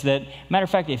says that, matter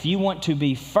of fact, if you want to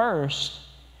be first,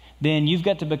 then you've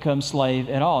got to become slave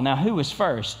at all. Now, who was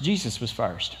first? Jesus was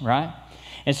first, right?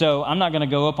 And so I'm not going to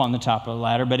go up on the top of the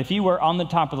ladder, but if you were on the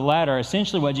top of the ladder,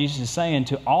 essentially what Jesus is saying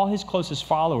to all his closest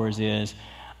followers is,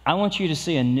 I want you to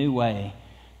see a new way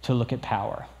to look at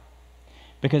power.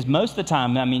 Because most of the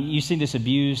time, I mean, you see this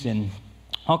abused in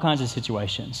all kinds of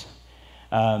situations.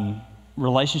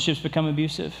 Relationships become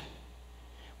abusive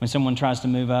when someone tries to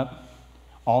move up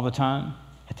all the time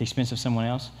at the expense of someone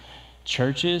else.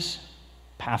 Churches,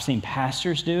 I've seen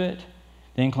pastors do it.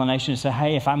 The inclination to say,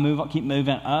 hey, if I keep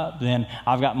moving up, then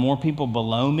I've got more people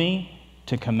below me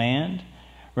to command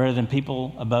rather than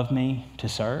people above me to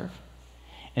serve.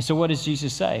 And so what does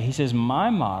Jesus say? He says, my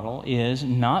model is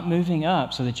not moving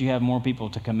up so that you have more people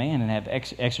to command and have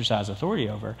exercise authority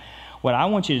over. What I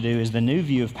want you to do is the new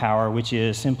view of power, which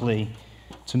is simply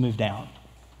to move down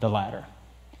the ladder.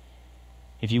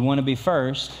 If you want to be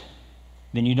first,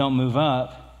 then you don't move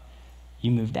up,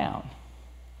 you move down.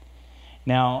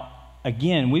 Now,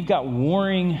 again, we've got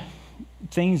warring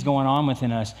things going on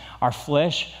within us. Our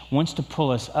flesh wants to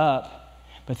pull us up,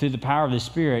 but through the power of the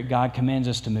Spirit, God commands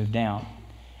us to move down.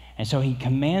 And so he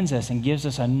commands us and gives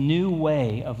us a new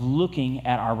way of looking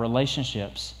at our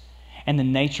relationships and the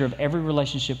nature of every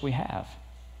relationship we have.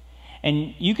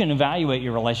 And you can evaluate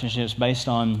your relationships based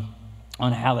on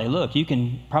on how they look. You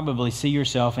can probably see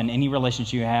yourself in any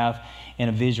relationship you have in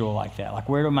a visual like that. Like,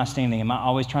 where am I standing? Am I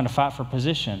always trying to fight for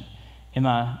position in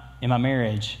my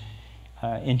marriage,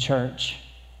 in church,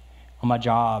 on my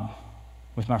job,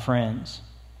 with my friends?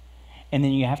 And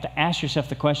then you have to ask yourself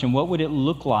the question, what would it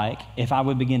look like if I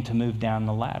would begin to move down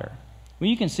the ladder? Well,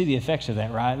 you can see the effects of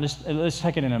that, right? Let's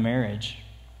take it in a marriage.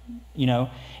 You know,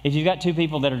 if you've got two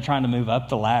people that are trying to move up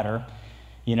the ladder,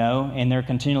 you know, and they're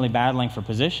continually battling for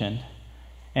position,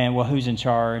 and, well, who's in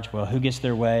charge? Well, who gets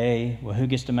their way? Well, who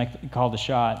gets to call the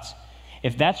shots?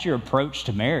 If that's your approach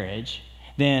to marriage,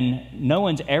 then no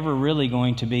one's ever really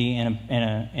going to be in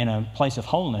a place of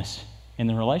wholeness in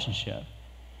the relationship.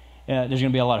 There's going to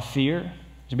be a lot of fear. There's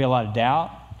going to be a lot of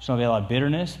doubt. There's going to be a lot of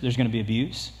bitterness. There's going to be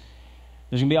abuse.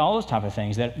 There's going to be all those type of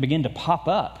things that begin to pop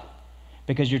up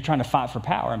because you're trying to fight for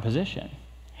power and position.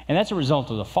 And that's a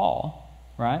result of the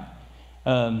fall, right?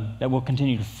 That will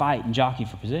continue to fight and jockey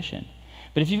for position.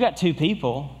 But if you've got two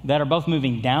people that are both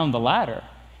moving down the ladder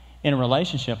in a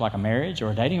relationship like a marriage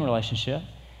or a dating relationship,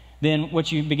 then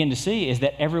what you begin to see is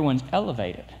that everyone's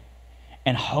elevated.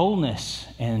 And wholeness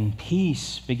and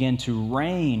peace begin to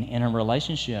reign in a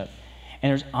relationship.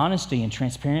 And there's honesty and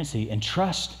transparency and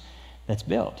trust that's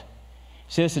built.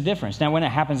 See, that's the difference. Now, when it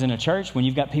happens in a church, when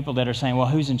you've got people that are saying, well,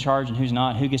 who's in charge and who's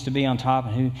not, who gets to be on top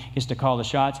and who gets to call the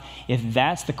shots, if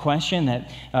that's the question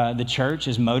that the church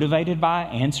is motivated by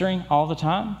answering all the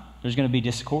time, there's going to be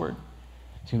discord.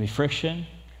 There's going to be friction.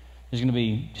 There's going to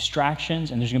be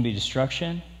distractions, and there's going to be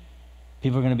destruction.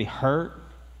 People are going to be hurt.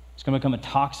 It's going to become a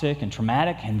toxic and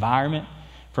traumatic environment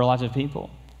for lots of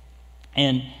people.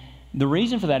 And the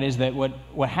reason for that is that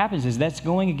what happens is that's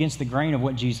going against the grain of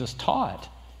what Jesus taught.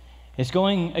 It's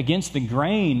going against the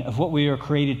grain of what we are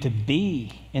created to be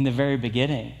in the very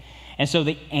beginning. And so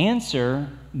the answer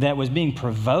that was being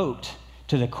provoked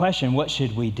to the question, what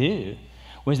should we do,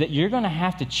 was that you're going to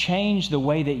have to change the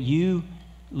way that you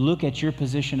look at your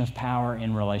position of power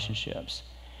in relationships.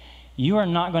 You are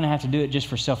not going to have to do it just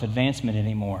for self-advancement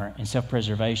anymore and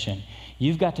self-preservation.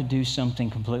 You've got to do something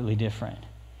completely different.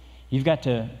 You've got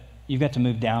to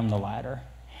move down the ladder.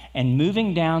 And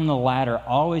moving down the ladder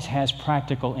always has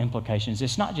practical implications.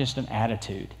 It's not just an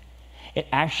attitude. It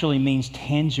actually means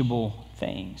tangible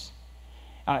things.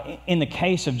 In the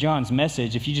case of John's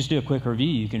message, if you just do a quick review,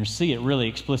 you can see it really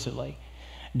explicitly.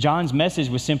 John's message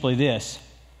was simply this.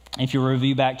 If you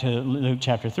review back to Luke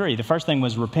chapter 3, the first thing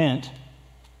was repent,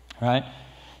 right?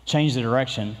 Change the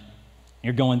direction.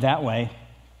 You're going that way,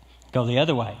 go the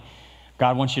other way.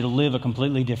 God wants you to live a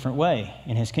completely different way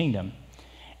in his kingdom.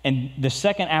 And the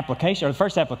second application, or the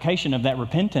first application of that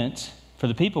repentance for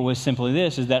the people was simply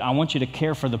this, is that I want you to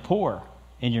care for the poor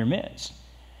in your midst.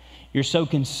 You're so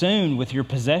consumed with your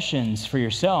possessions for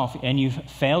yourself, and you've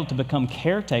failed to become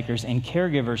caretakers and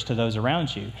caregivers to those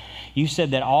around you. You said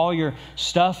that all your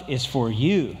stuff is for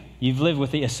you. You've lived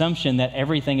with the assumption that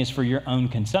everything is for your own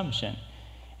consumption.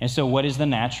 And so what is the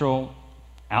natural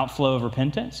outflow of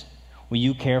repentance? Well,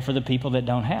 you care for the people that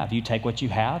don't have. You take what you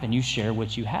have and you share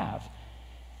what you have.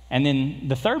 And then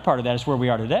the third part of that is where we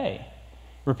are today.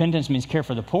 Repentance means care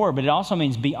for the poor, but it also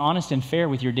means be honest and fair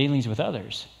with your dealings with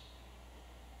others.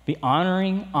 Be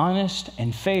honoring, honest,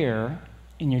 and fair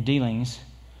in your dealings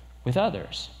with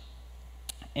others.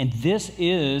 And this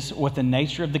is what the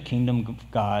nature of the kingdom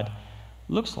of God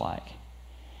looks like.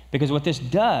 Because what this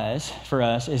does for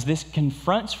us is this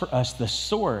confronts for us the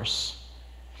source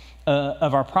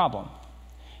of our problem.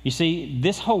 You see,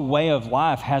 this whole way of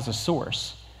life has a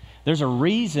source. There's a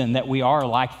reason that we are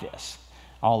like this,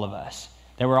 all of us,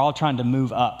 that we're all trying to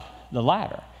move up the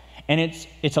ladder. And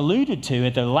it's alluded to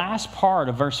at the last part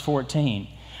of verse 14.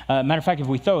 Matter of fact, if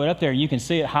we throw it up there, you can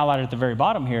see it highlighted at the very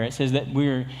bottom here. It says that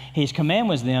his command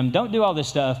was them, don't do all this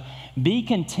stuff, be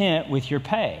content with your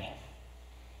pay.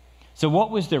 So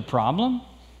what was their problem?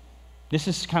 This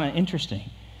is kind of interesting.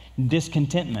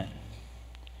 Discontentment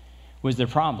was their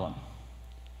problem.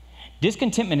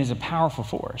 Discontentment is a powerful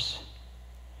force.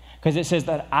 Because it says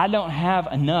that I don't have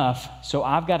enough, so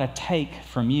I've got to take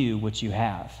from you what you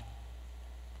have.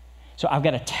 So I've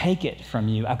got to take it from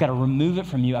you. I've got to remove it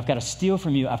from you. I've got to steal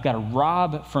from you. I've got to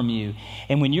rob from you.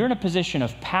 And when you're in a position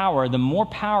of power, the more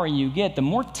power you get, the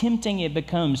more tempting it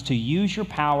becomes to use your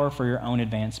power for your own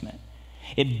advancement.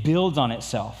 It builds on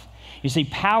itself. You see,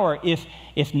 power,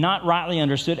 if not rightly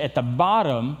understood at the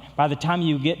bottom, by the time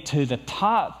you get to the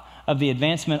top of the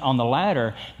advancement on the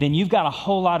ladder, then you've got a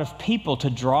whole lot of people to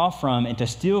draw from and to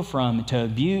steal from and to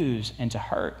abuse and to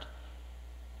hurt.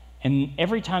 And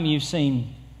every time you've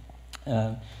seen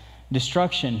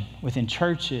destruction within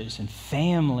churches and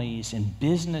families and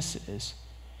businesses,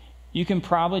 you can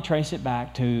probably trace it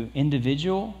back to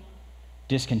individual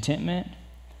discontentment,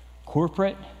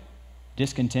 corporate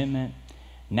discontentment,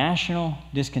 national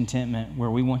discontentment,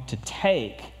 where we want to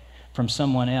take from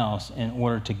someone else in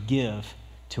order to give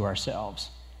to ourselves.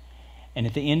 And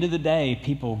at the end of the day,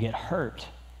 people get hurt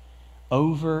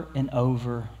over and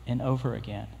over and over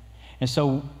again. And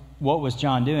so what was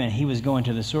John doing? He was going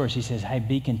to the source. He says, hey,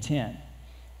 be content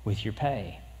with your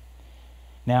pay.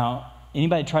 Now,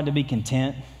 anybody tried to be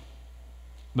content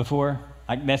before?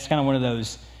 That's kind of one of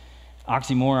those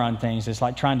oxymoron things. It's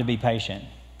like trying to be patient.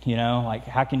 You know, like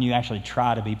how can you actually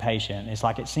try to be patient? It's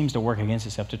like it seems to work against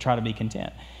itself to try to be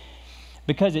content.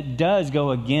 Because it does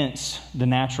go against the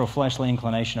natural fleshly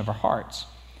inclination of our hearts.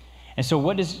 And so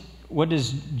what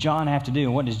does John have to do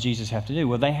and what does Jesus have to do?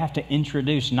 Well, they have to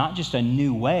introduce not just a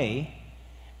new way,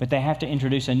 but they have to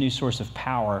introduce a new source of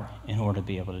power in order to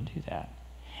be able to do that.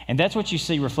 And that's what you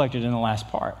see reflected in the last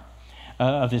part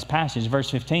of this passage.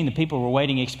 Verse 15, the people were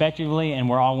waiting expectantly and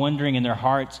were all wondering in their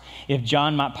hearts if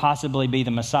John might possibly be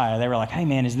the Messiah. They were like, hey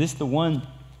man, is this the one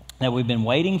that we've been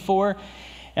waiting for?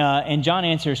 And John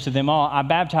answers to them all, I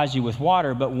baptize you with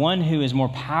water, but one who is more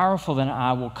powerful than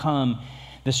I will come,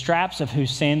 the straps of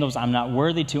whose sandals I'm not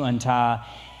worthy to untie.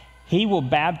 He will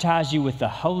baptize you with the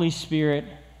Holy Spirit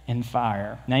and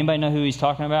fire. Now, anybody know who he's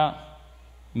talking about?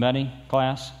 Anybody?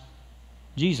 Class?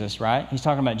 Jesus, right? He's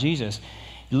talking about Jesus.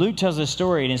 Luke tells this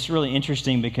story, and it's really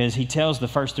interesting because he tells the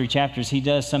first 3 chapters, he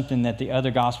does something that the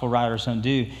other gospel writers don't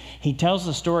do. He tells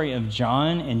the story of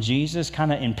John and Jesus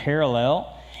kind of in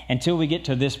parallel until we get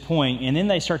to this point, and then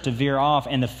they start to veer off,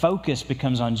 and the focus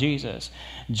becomes on Jesus.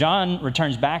 John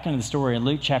returns back into the story in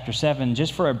Luke chapter 7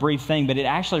 just for a brief thing, but it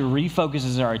actually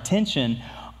refocuses our attention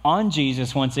on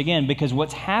Jesus once again, because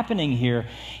what's happening here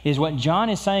is what John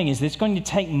is saying is it's going to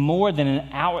take more than an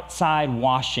outside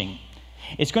washing.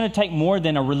 It's going to take more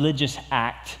than a religious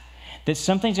act. That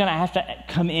something's going to have to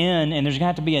come in and there's going to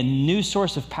have to be a new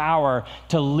source of power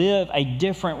to live a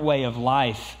different way of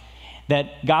life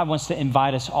that God wants to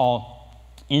invite us all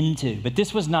into. But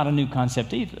this was not a new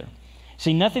concept either.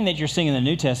 See, nothing that you're seeing in the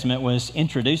New Testament was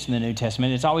introduced in the New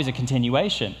Testament. It's always a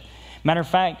continuation. Matter of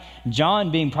fact,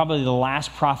 John being probably the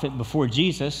last prophet before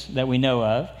Jesus that we know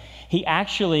of, he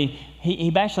actually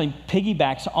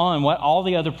piggybacks on what all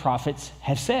the other prophets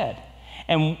have said.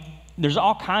 And there's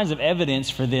all kinds of evidence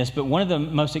for this, but one of the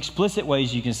most explicit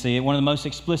ways you can see it, one of the most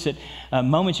explicit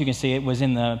moments you can see it was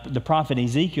in the prophet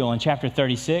Ezekiel in chapter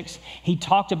 36. He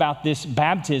talked about this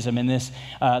baptism and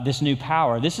this new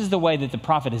power. This is the way that the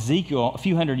prophet Ezekiel, a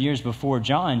few hundred years before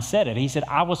John, said it. He said,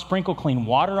 I will sprinkle clean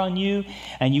water on you,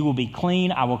 and you will be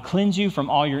clean. I will cleanse you from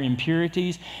all your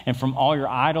impurities and from all your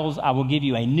idols. I will give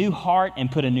you a new heart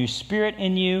and put a new spirit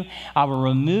in you. I will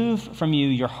remove from you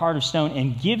your heart of stone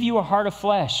and give you a heart of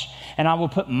flesh. And I will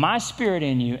put my spirit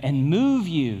in you and move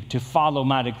you to follow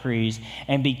my decrees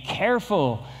and be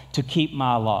careful to keep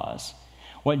my laws.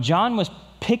 What John was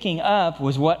picking up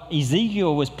was what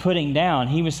Ezekiel was putting down.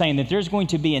 He was saying that there's going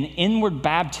to be an inward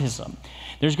baptism.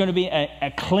 There's going to be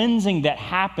a cleansing that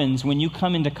happens when you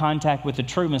come into contact with the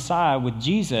true Messiah, with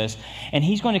Jesus. And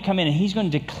he's going to come in and he's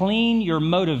going to clean your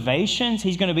motivations.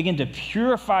 He's going to begin to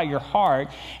purify your heart.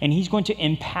 And he's going to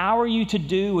empower you to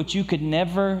do what you could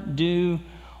never do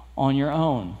on your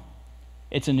own.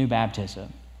 It's a new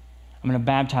baptism. I'm going to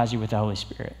baptize you with the Holy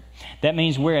Spirit. That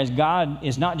means whereas God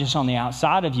is not just on the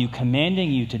outside of you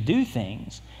commanding you to do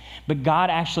things, but God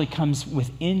actually comes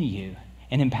within you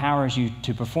and empowers you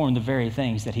to perform the very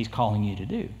things that he's calling you to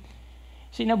do.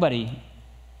 See, nobody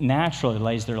naturally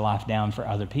lays their life down for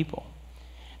other people.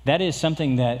 That is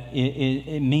something that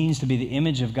it means to be the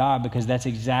image of God, because that's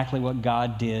exactly what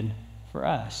God did for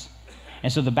us.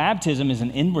 And so the baptism is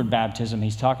an inward baptism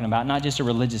he's talking about, not just a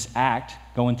religious act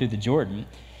going through the Jordan.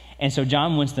 And so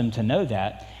John wants them to know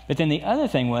that. But then the other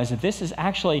thing was that this is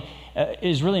actually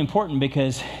is really important,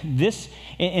 because this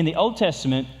in the Old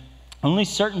Testament, only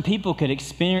certain people could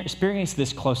experience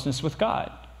this closeness with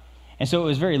God. And so it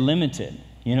was very limited.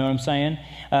 You know what I'm saying?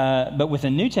 But with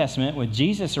the New Testament, with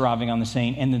Jesus arriving on the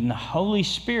scene, and then the Holy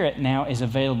Spirit now is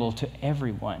available to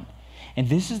everyone. And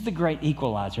this is the great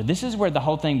equalizer. This is where the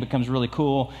whole thing becomes really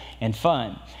cool and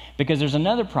fun, because there's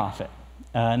another prophet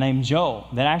named Joel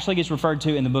that actually gets referred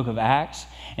to in the book of Acts.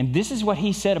 And this is what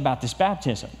he said about this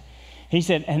baptism. He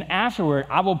said, and afterward,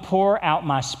 I will pour out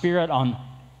my spirit on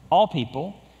all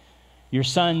people. Your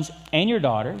sons and your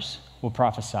daughters will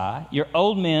prophesy. Your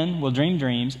old men will dream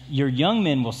dreams. Your young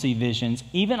men will see visions.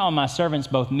 Even on my servants,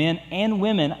 both men and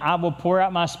women, I will pour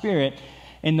out my spirit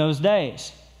in those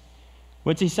days.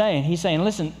 What's he saying? He's saying,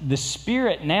 listen, the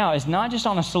Spirit now is not just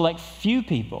on a select few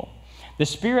people. The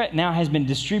Spirit now has been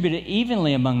distributed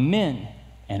evenly among men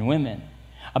and women,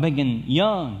 among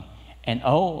young and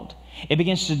old. It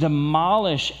begins to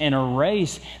demolish and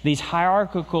erase these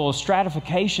hierarchical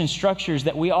stratification structures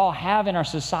that we all have in our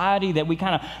society, that we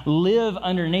kind of live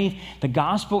underneath. The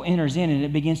gospel enters in and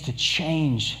it begins to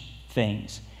change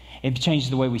things. It changes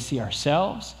the way we see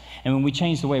ourselves. And when we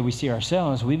change the way we see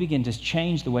ourselves, we begin to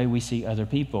change the way we see other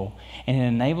people. And it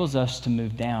enables us to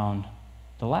move down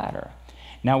the ladder.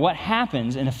 Now, what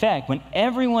happens, in effect, when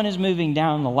everyone is moving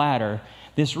down the ladder,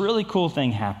 this really cool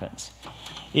thing happens.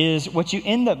 Is what you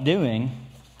end up doing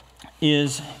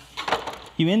is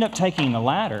you end up taking the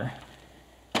ladder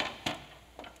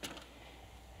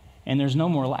and there's no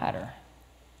more ladder.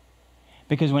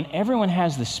 Because when everyone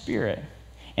has the Spirit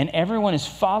and everyone is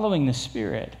following the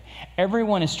Spirit,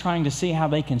 everyone is trying to see how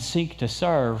they can seek to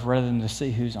serve rather than to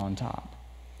see who's on top.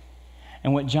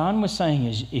 And what John was saying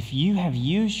is, if you have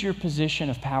used your position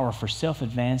of power for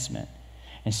self-advancement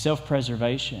and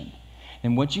self-preservation,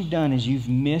 then what you've done is you've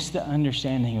missed the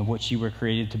understanding of what you were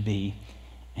created to be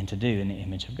and to do in the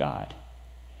image of God.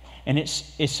 And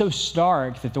it's so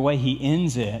stark that the way he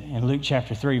ends it in Luke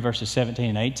chapter 3, verses 17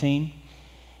 and 18,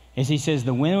 is he says,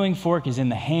 the winnowing fork is in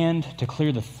the hand to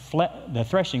clear the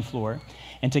threshing floor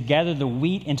and to gather the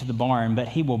wheat into the barn, but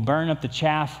he will burn up the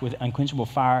chaff with unquenchable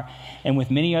fire. And with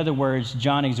many other words,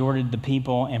 John exhorted the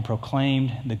people and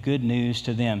proclaimed the good news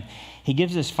to them. He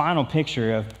gives this final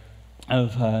picture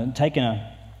of taking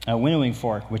a winnowing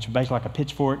fork, which is basically like a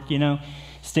pitchfork,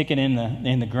 stick it in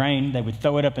the grain. They would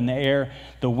throw it up in the air.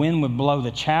 The wind would blow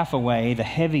the chaff away. The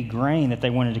heavy grain that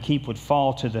they wanted to keep would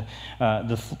fall to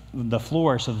the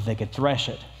floor so that they could thresh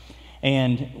it.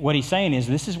 And what he's saying is,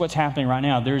 this is what's happening right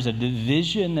now. There's a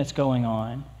division that's going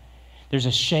on. There's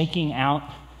a shaking out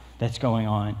that's going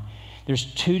on. There's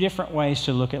two different ways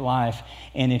to look at life.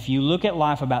 And if you look at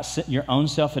life about your own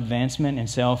self-advancement and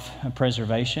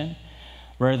self-preservation,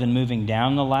 rather than moving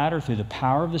down the ladder through the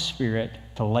power of the Spirit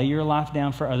to lay your life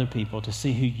down for other people, to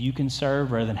see who you can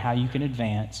serve rather than how you can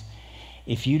advance,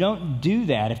 if you don't do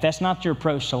that, if that's not your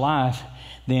approach to life,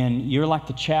 then you're like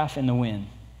the chaff in the wind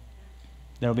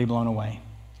that'll be blown away.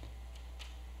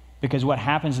 Because what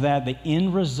happens is that the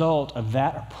end result of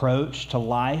that approach to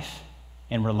life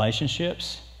and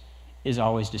relationships is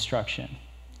always destruction.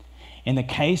 In the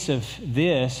case of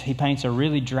this, he paints a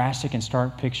really drastic and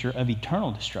stark picture of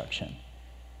eternal destruction.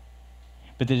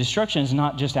 But the destruction is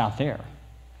not just out there.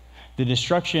 The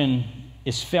destruction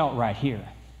is felt right here.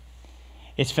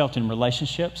 It's felt in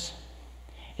relationships.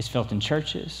 It's felt in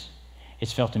churches.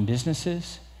 It's felt in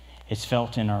businesses. It's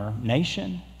felt in our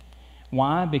nation.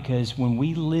 Why? Because when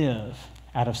we live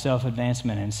out of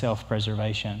self-advancement and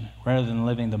self-preservation, rather than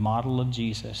living the model of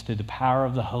Jesus through the power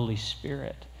of the Holy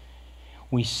Spirit,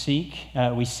 we cease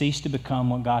to become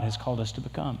what God has called us to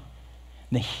become.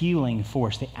 The healing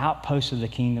force, the outpost of the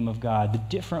kingdom of God, the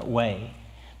different way,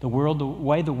 the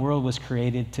way the world was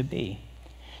created to be.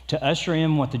 To usher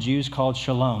in what the Jews called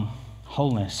shalom,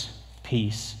 wholeness,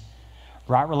 peace,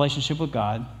 right relationship with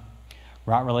God,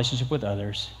 right relationship with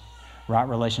others, right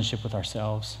relationship with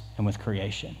ourselves and with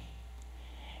creation.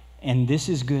 And this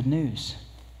is good news,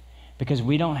 because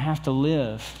we don't have to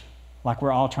live like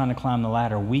we're all trying to climb the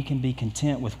ladder. We can be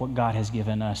content with what God has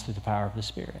given us through the power of the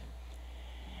Spirit.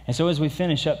 And so as we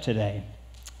finish up today,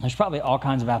 there's probably all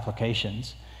kinds of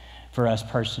applications for us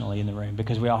personally in the room,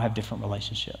 because we all have different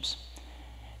relationships.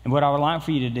 And what I would like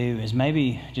for you to do is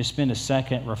maybe just spend a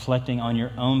second reflecting on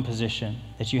your own position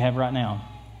that you have right now.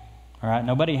 All right?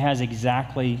 Nobody has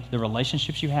exactly the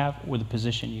relationships you have or the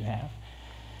position you have.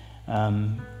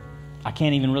 I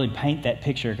can't even really paint that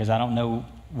picture because I don't know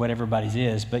what everybody's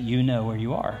is, but you know where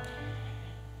you are.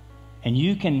 And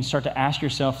you can start to ask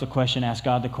yourself the question, ask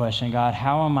God the question, God,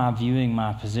 how am I viewing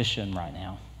my position right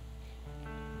now?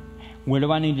 Where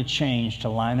do I need to change to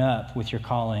line up with your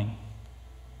calling?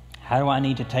 How do I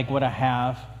need to take what I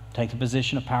have, take the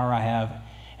position of power I have,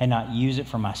 and not use it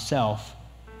for myself,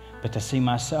 but to see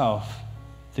myself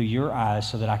through your eyes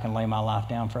so that I can lay my life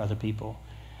down for other people?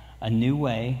 A new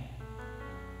way,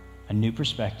 a new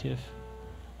perspective,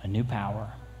 a new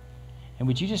power. And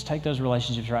would you just take those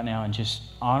relationships right now and just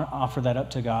offer that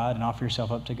up to God and offer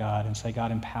yourself up to God and say,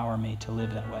 God, empower me to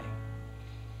live that way.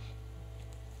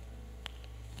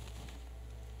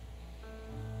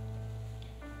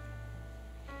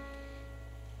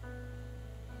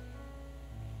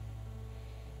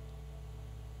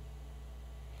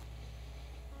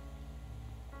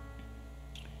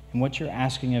 And what you're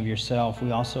asking of yourself, we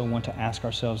also want to ask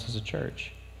ourselves as a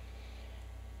church.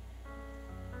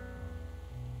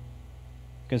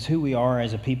 Because who we are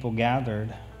as a people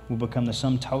gathered will become the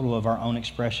sum total of our own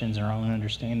expressions and our own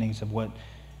understandings of what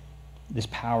this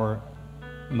power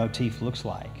motif looks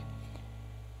like.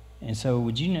 And so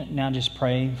would you now just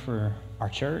pray for our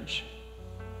church?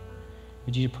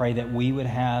 Would you pray that we would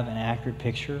have an accurate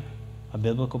picture, a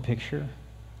biblical picture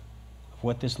of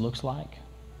what this looks like?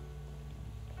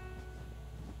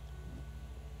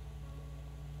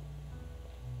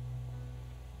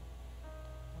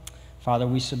 Father,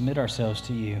 we submit ourselves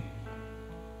to you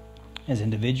as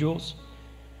individuals.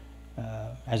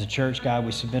 As a church, God,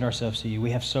 we submit ourselves to you.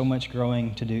 We have so much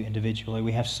growing to do individually.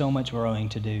 We have so much growing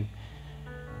to do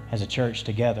as a church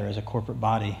together, as a corporate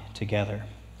body together.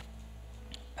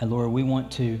 And Lord, we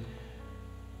want to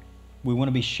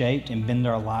be shaped and bend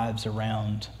our lives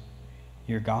around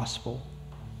your gospel.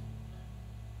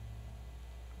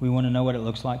 We want to know what it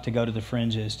looks like to go to the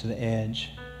fringes, to the edge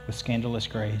with scandalous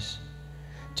grace,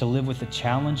 to live with the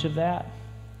challenge of that.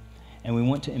 And we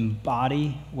want to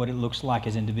embody what it looks like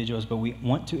as individuals, but we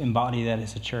want to embody that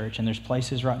as a church. And there's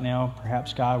places right now,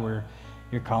 perhaps, God, where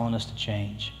you're calling us to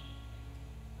change,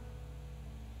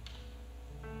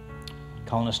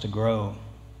 calling us to grow.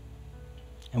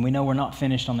 And we know we're not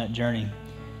finished on that journey,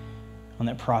 on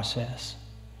that process.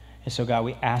 And so, God,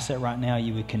 we ask that right now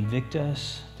you would convict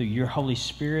us through your Holy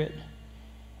Spirit.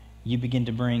 You begin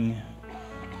to bring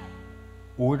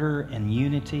order and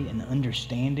unity and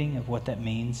understanding of what that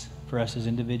means for us as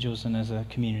individuals and as a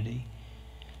community,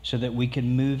 so that we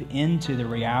can move into the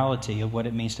reality of what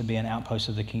it means to be an outpost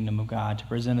of the kingdom of God, to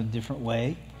present a different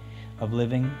way of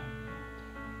living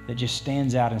that just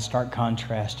stands out in stark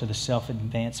contrast to the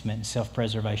self-advancement and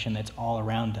self-preservation that's all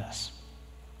around us.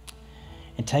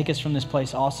 And take us from this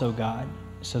place also, God,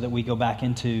 so that we go back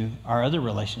into our other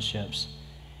relationships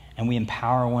and we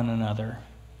empower one another,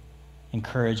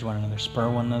 encourage one another, spur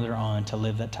one another on to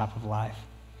live that type of life.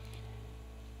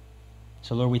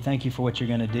 So, Lord, we thank you for what you're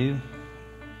going to do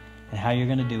and how you're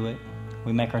going to do it.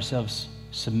 We make ourselves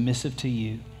submissive to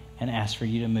you and ask for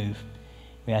you to move.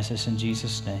 We ask this in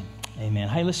Jesus' name. Amen.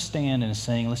 Hey, let's stand and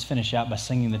sing. Let's finish out by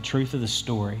singing the truth of the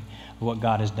story of what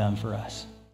God has done for us.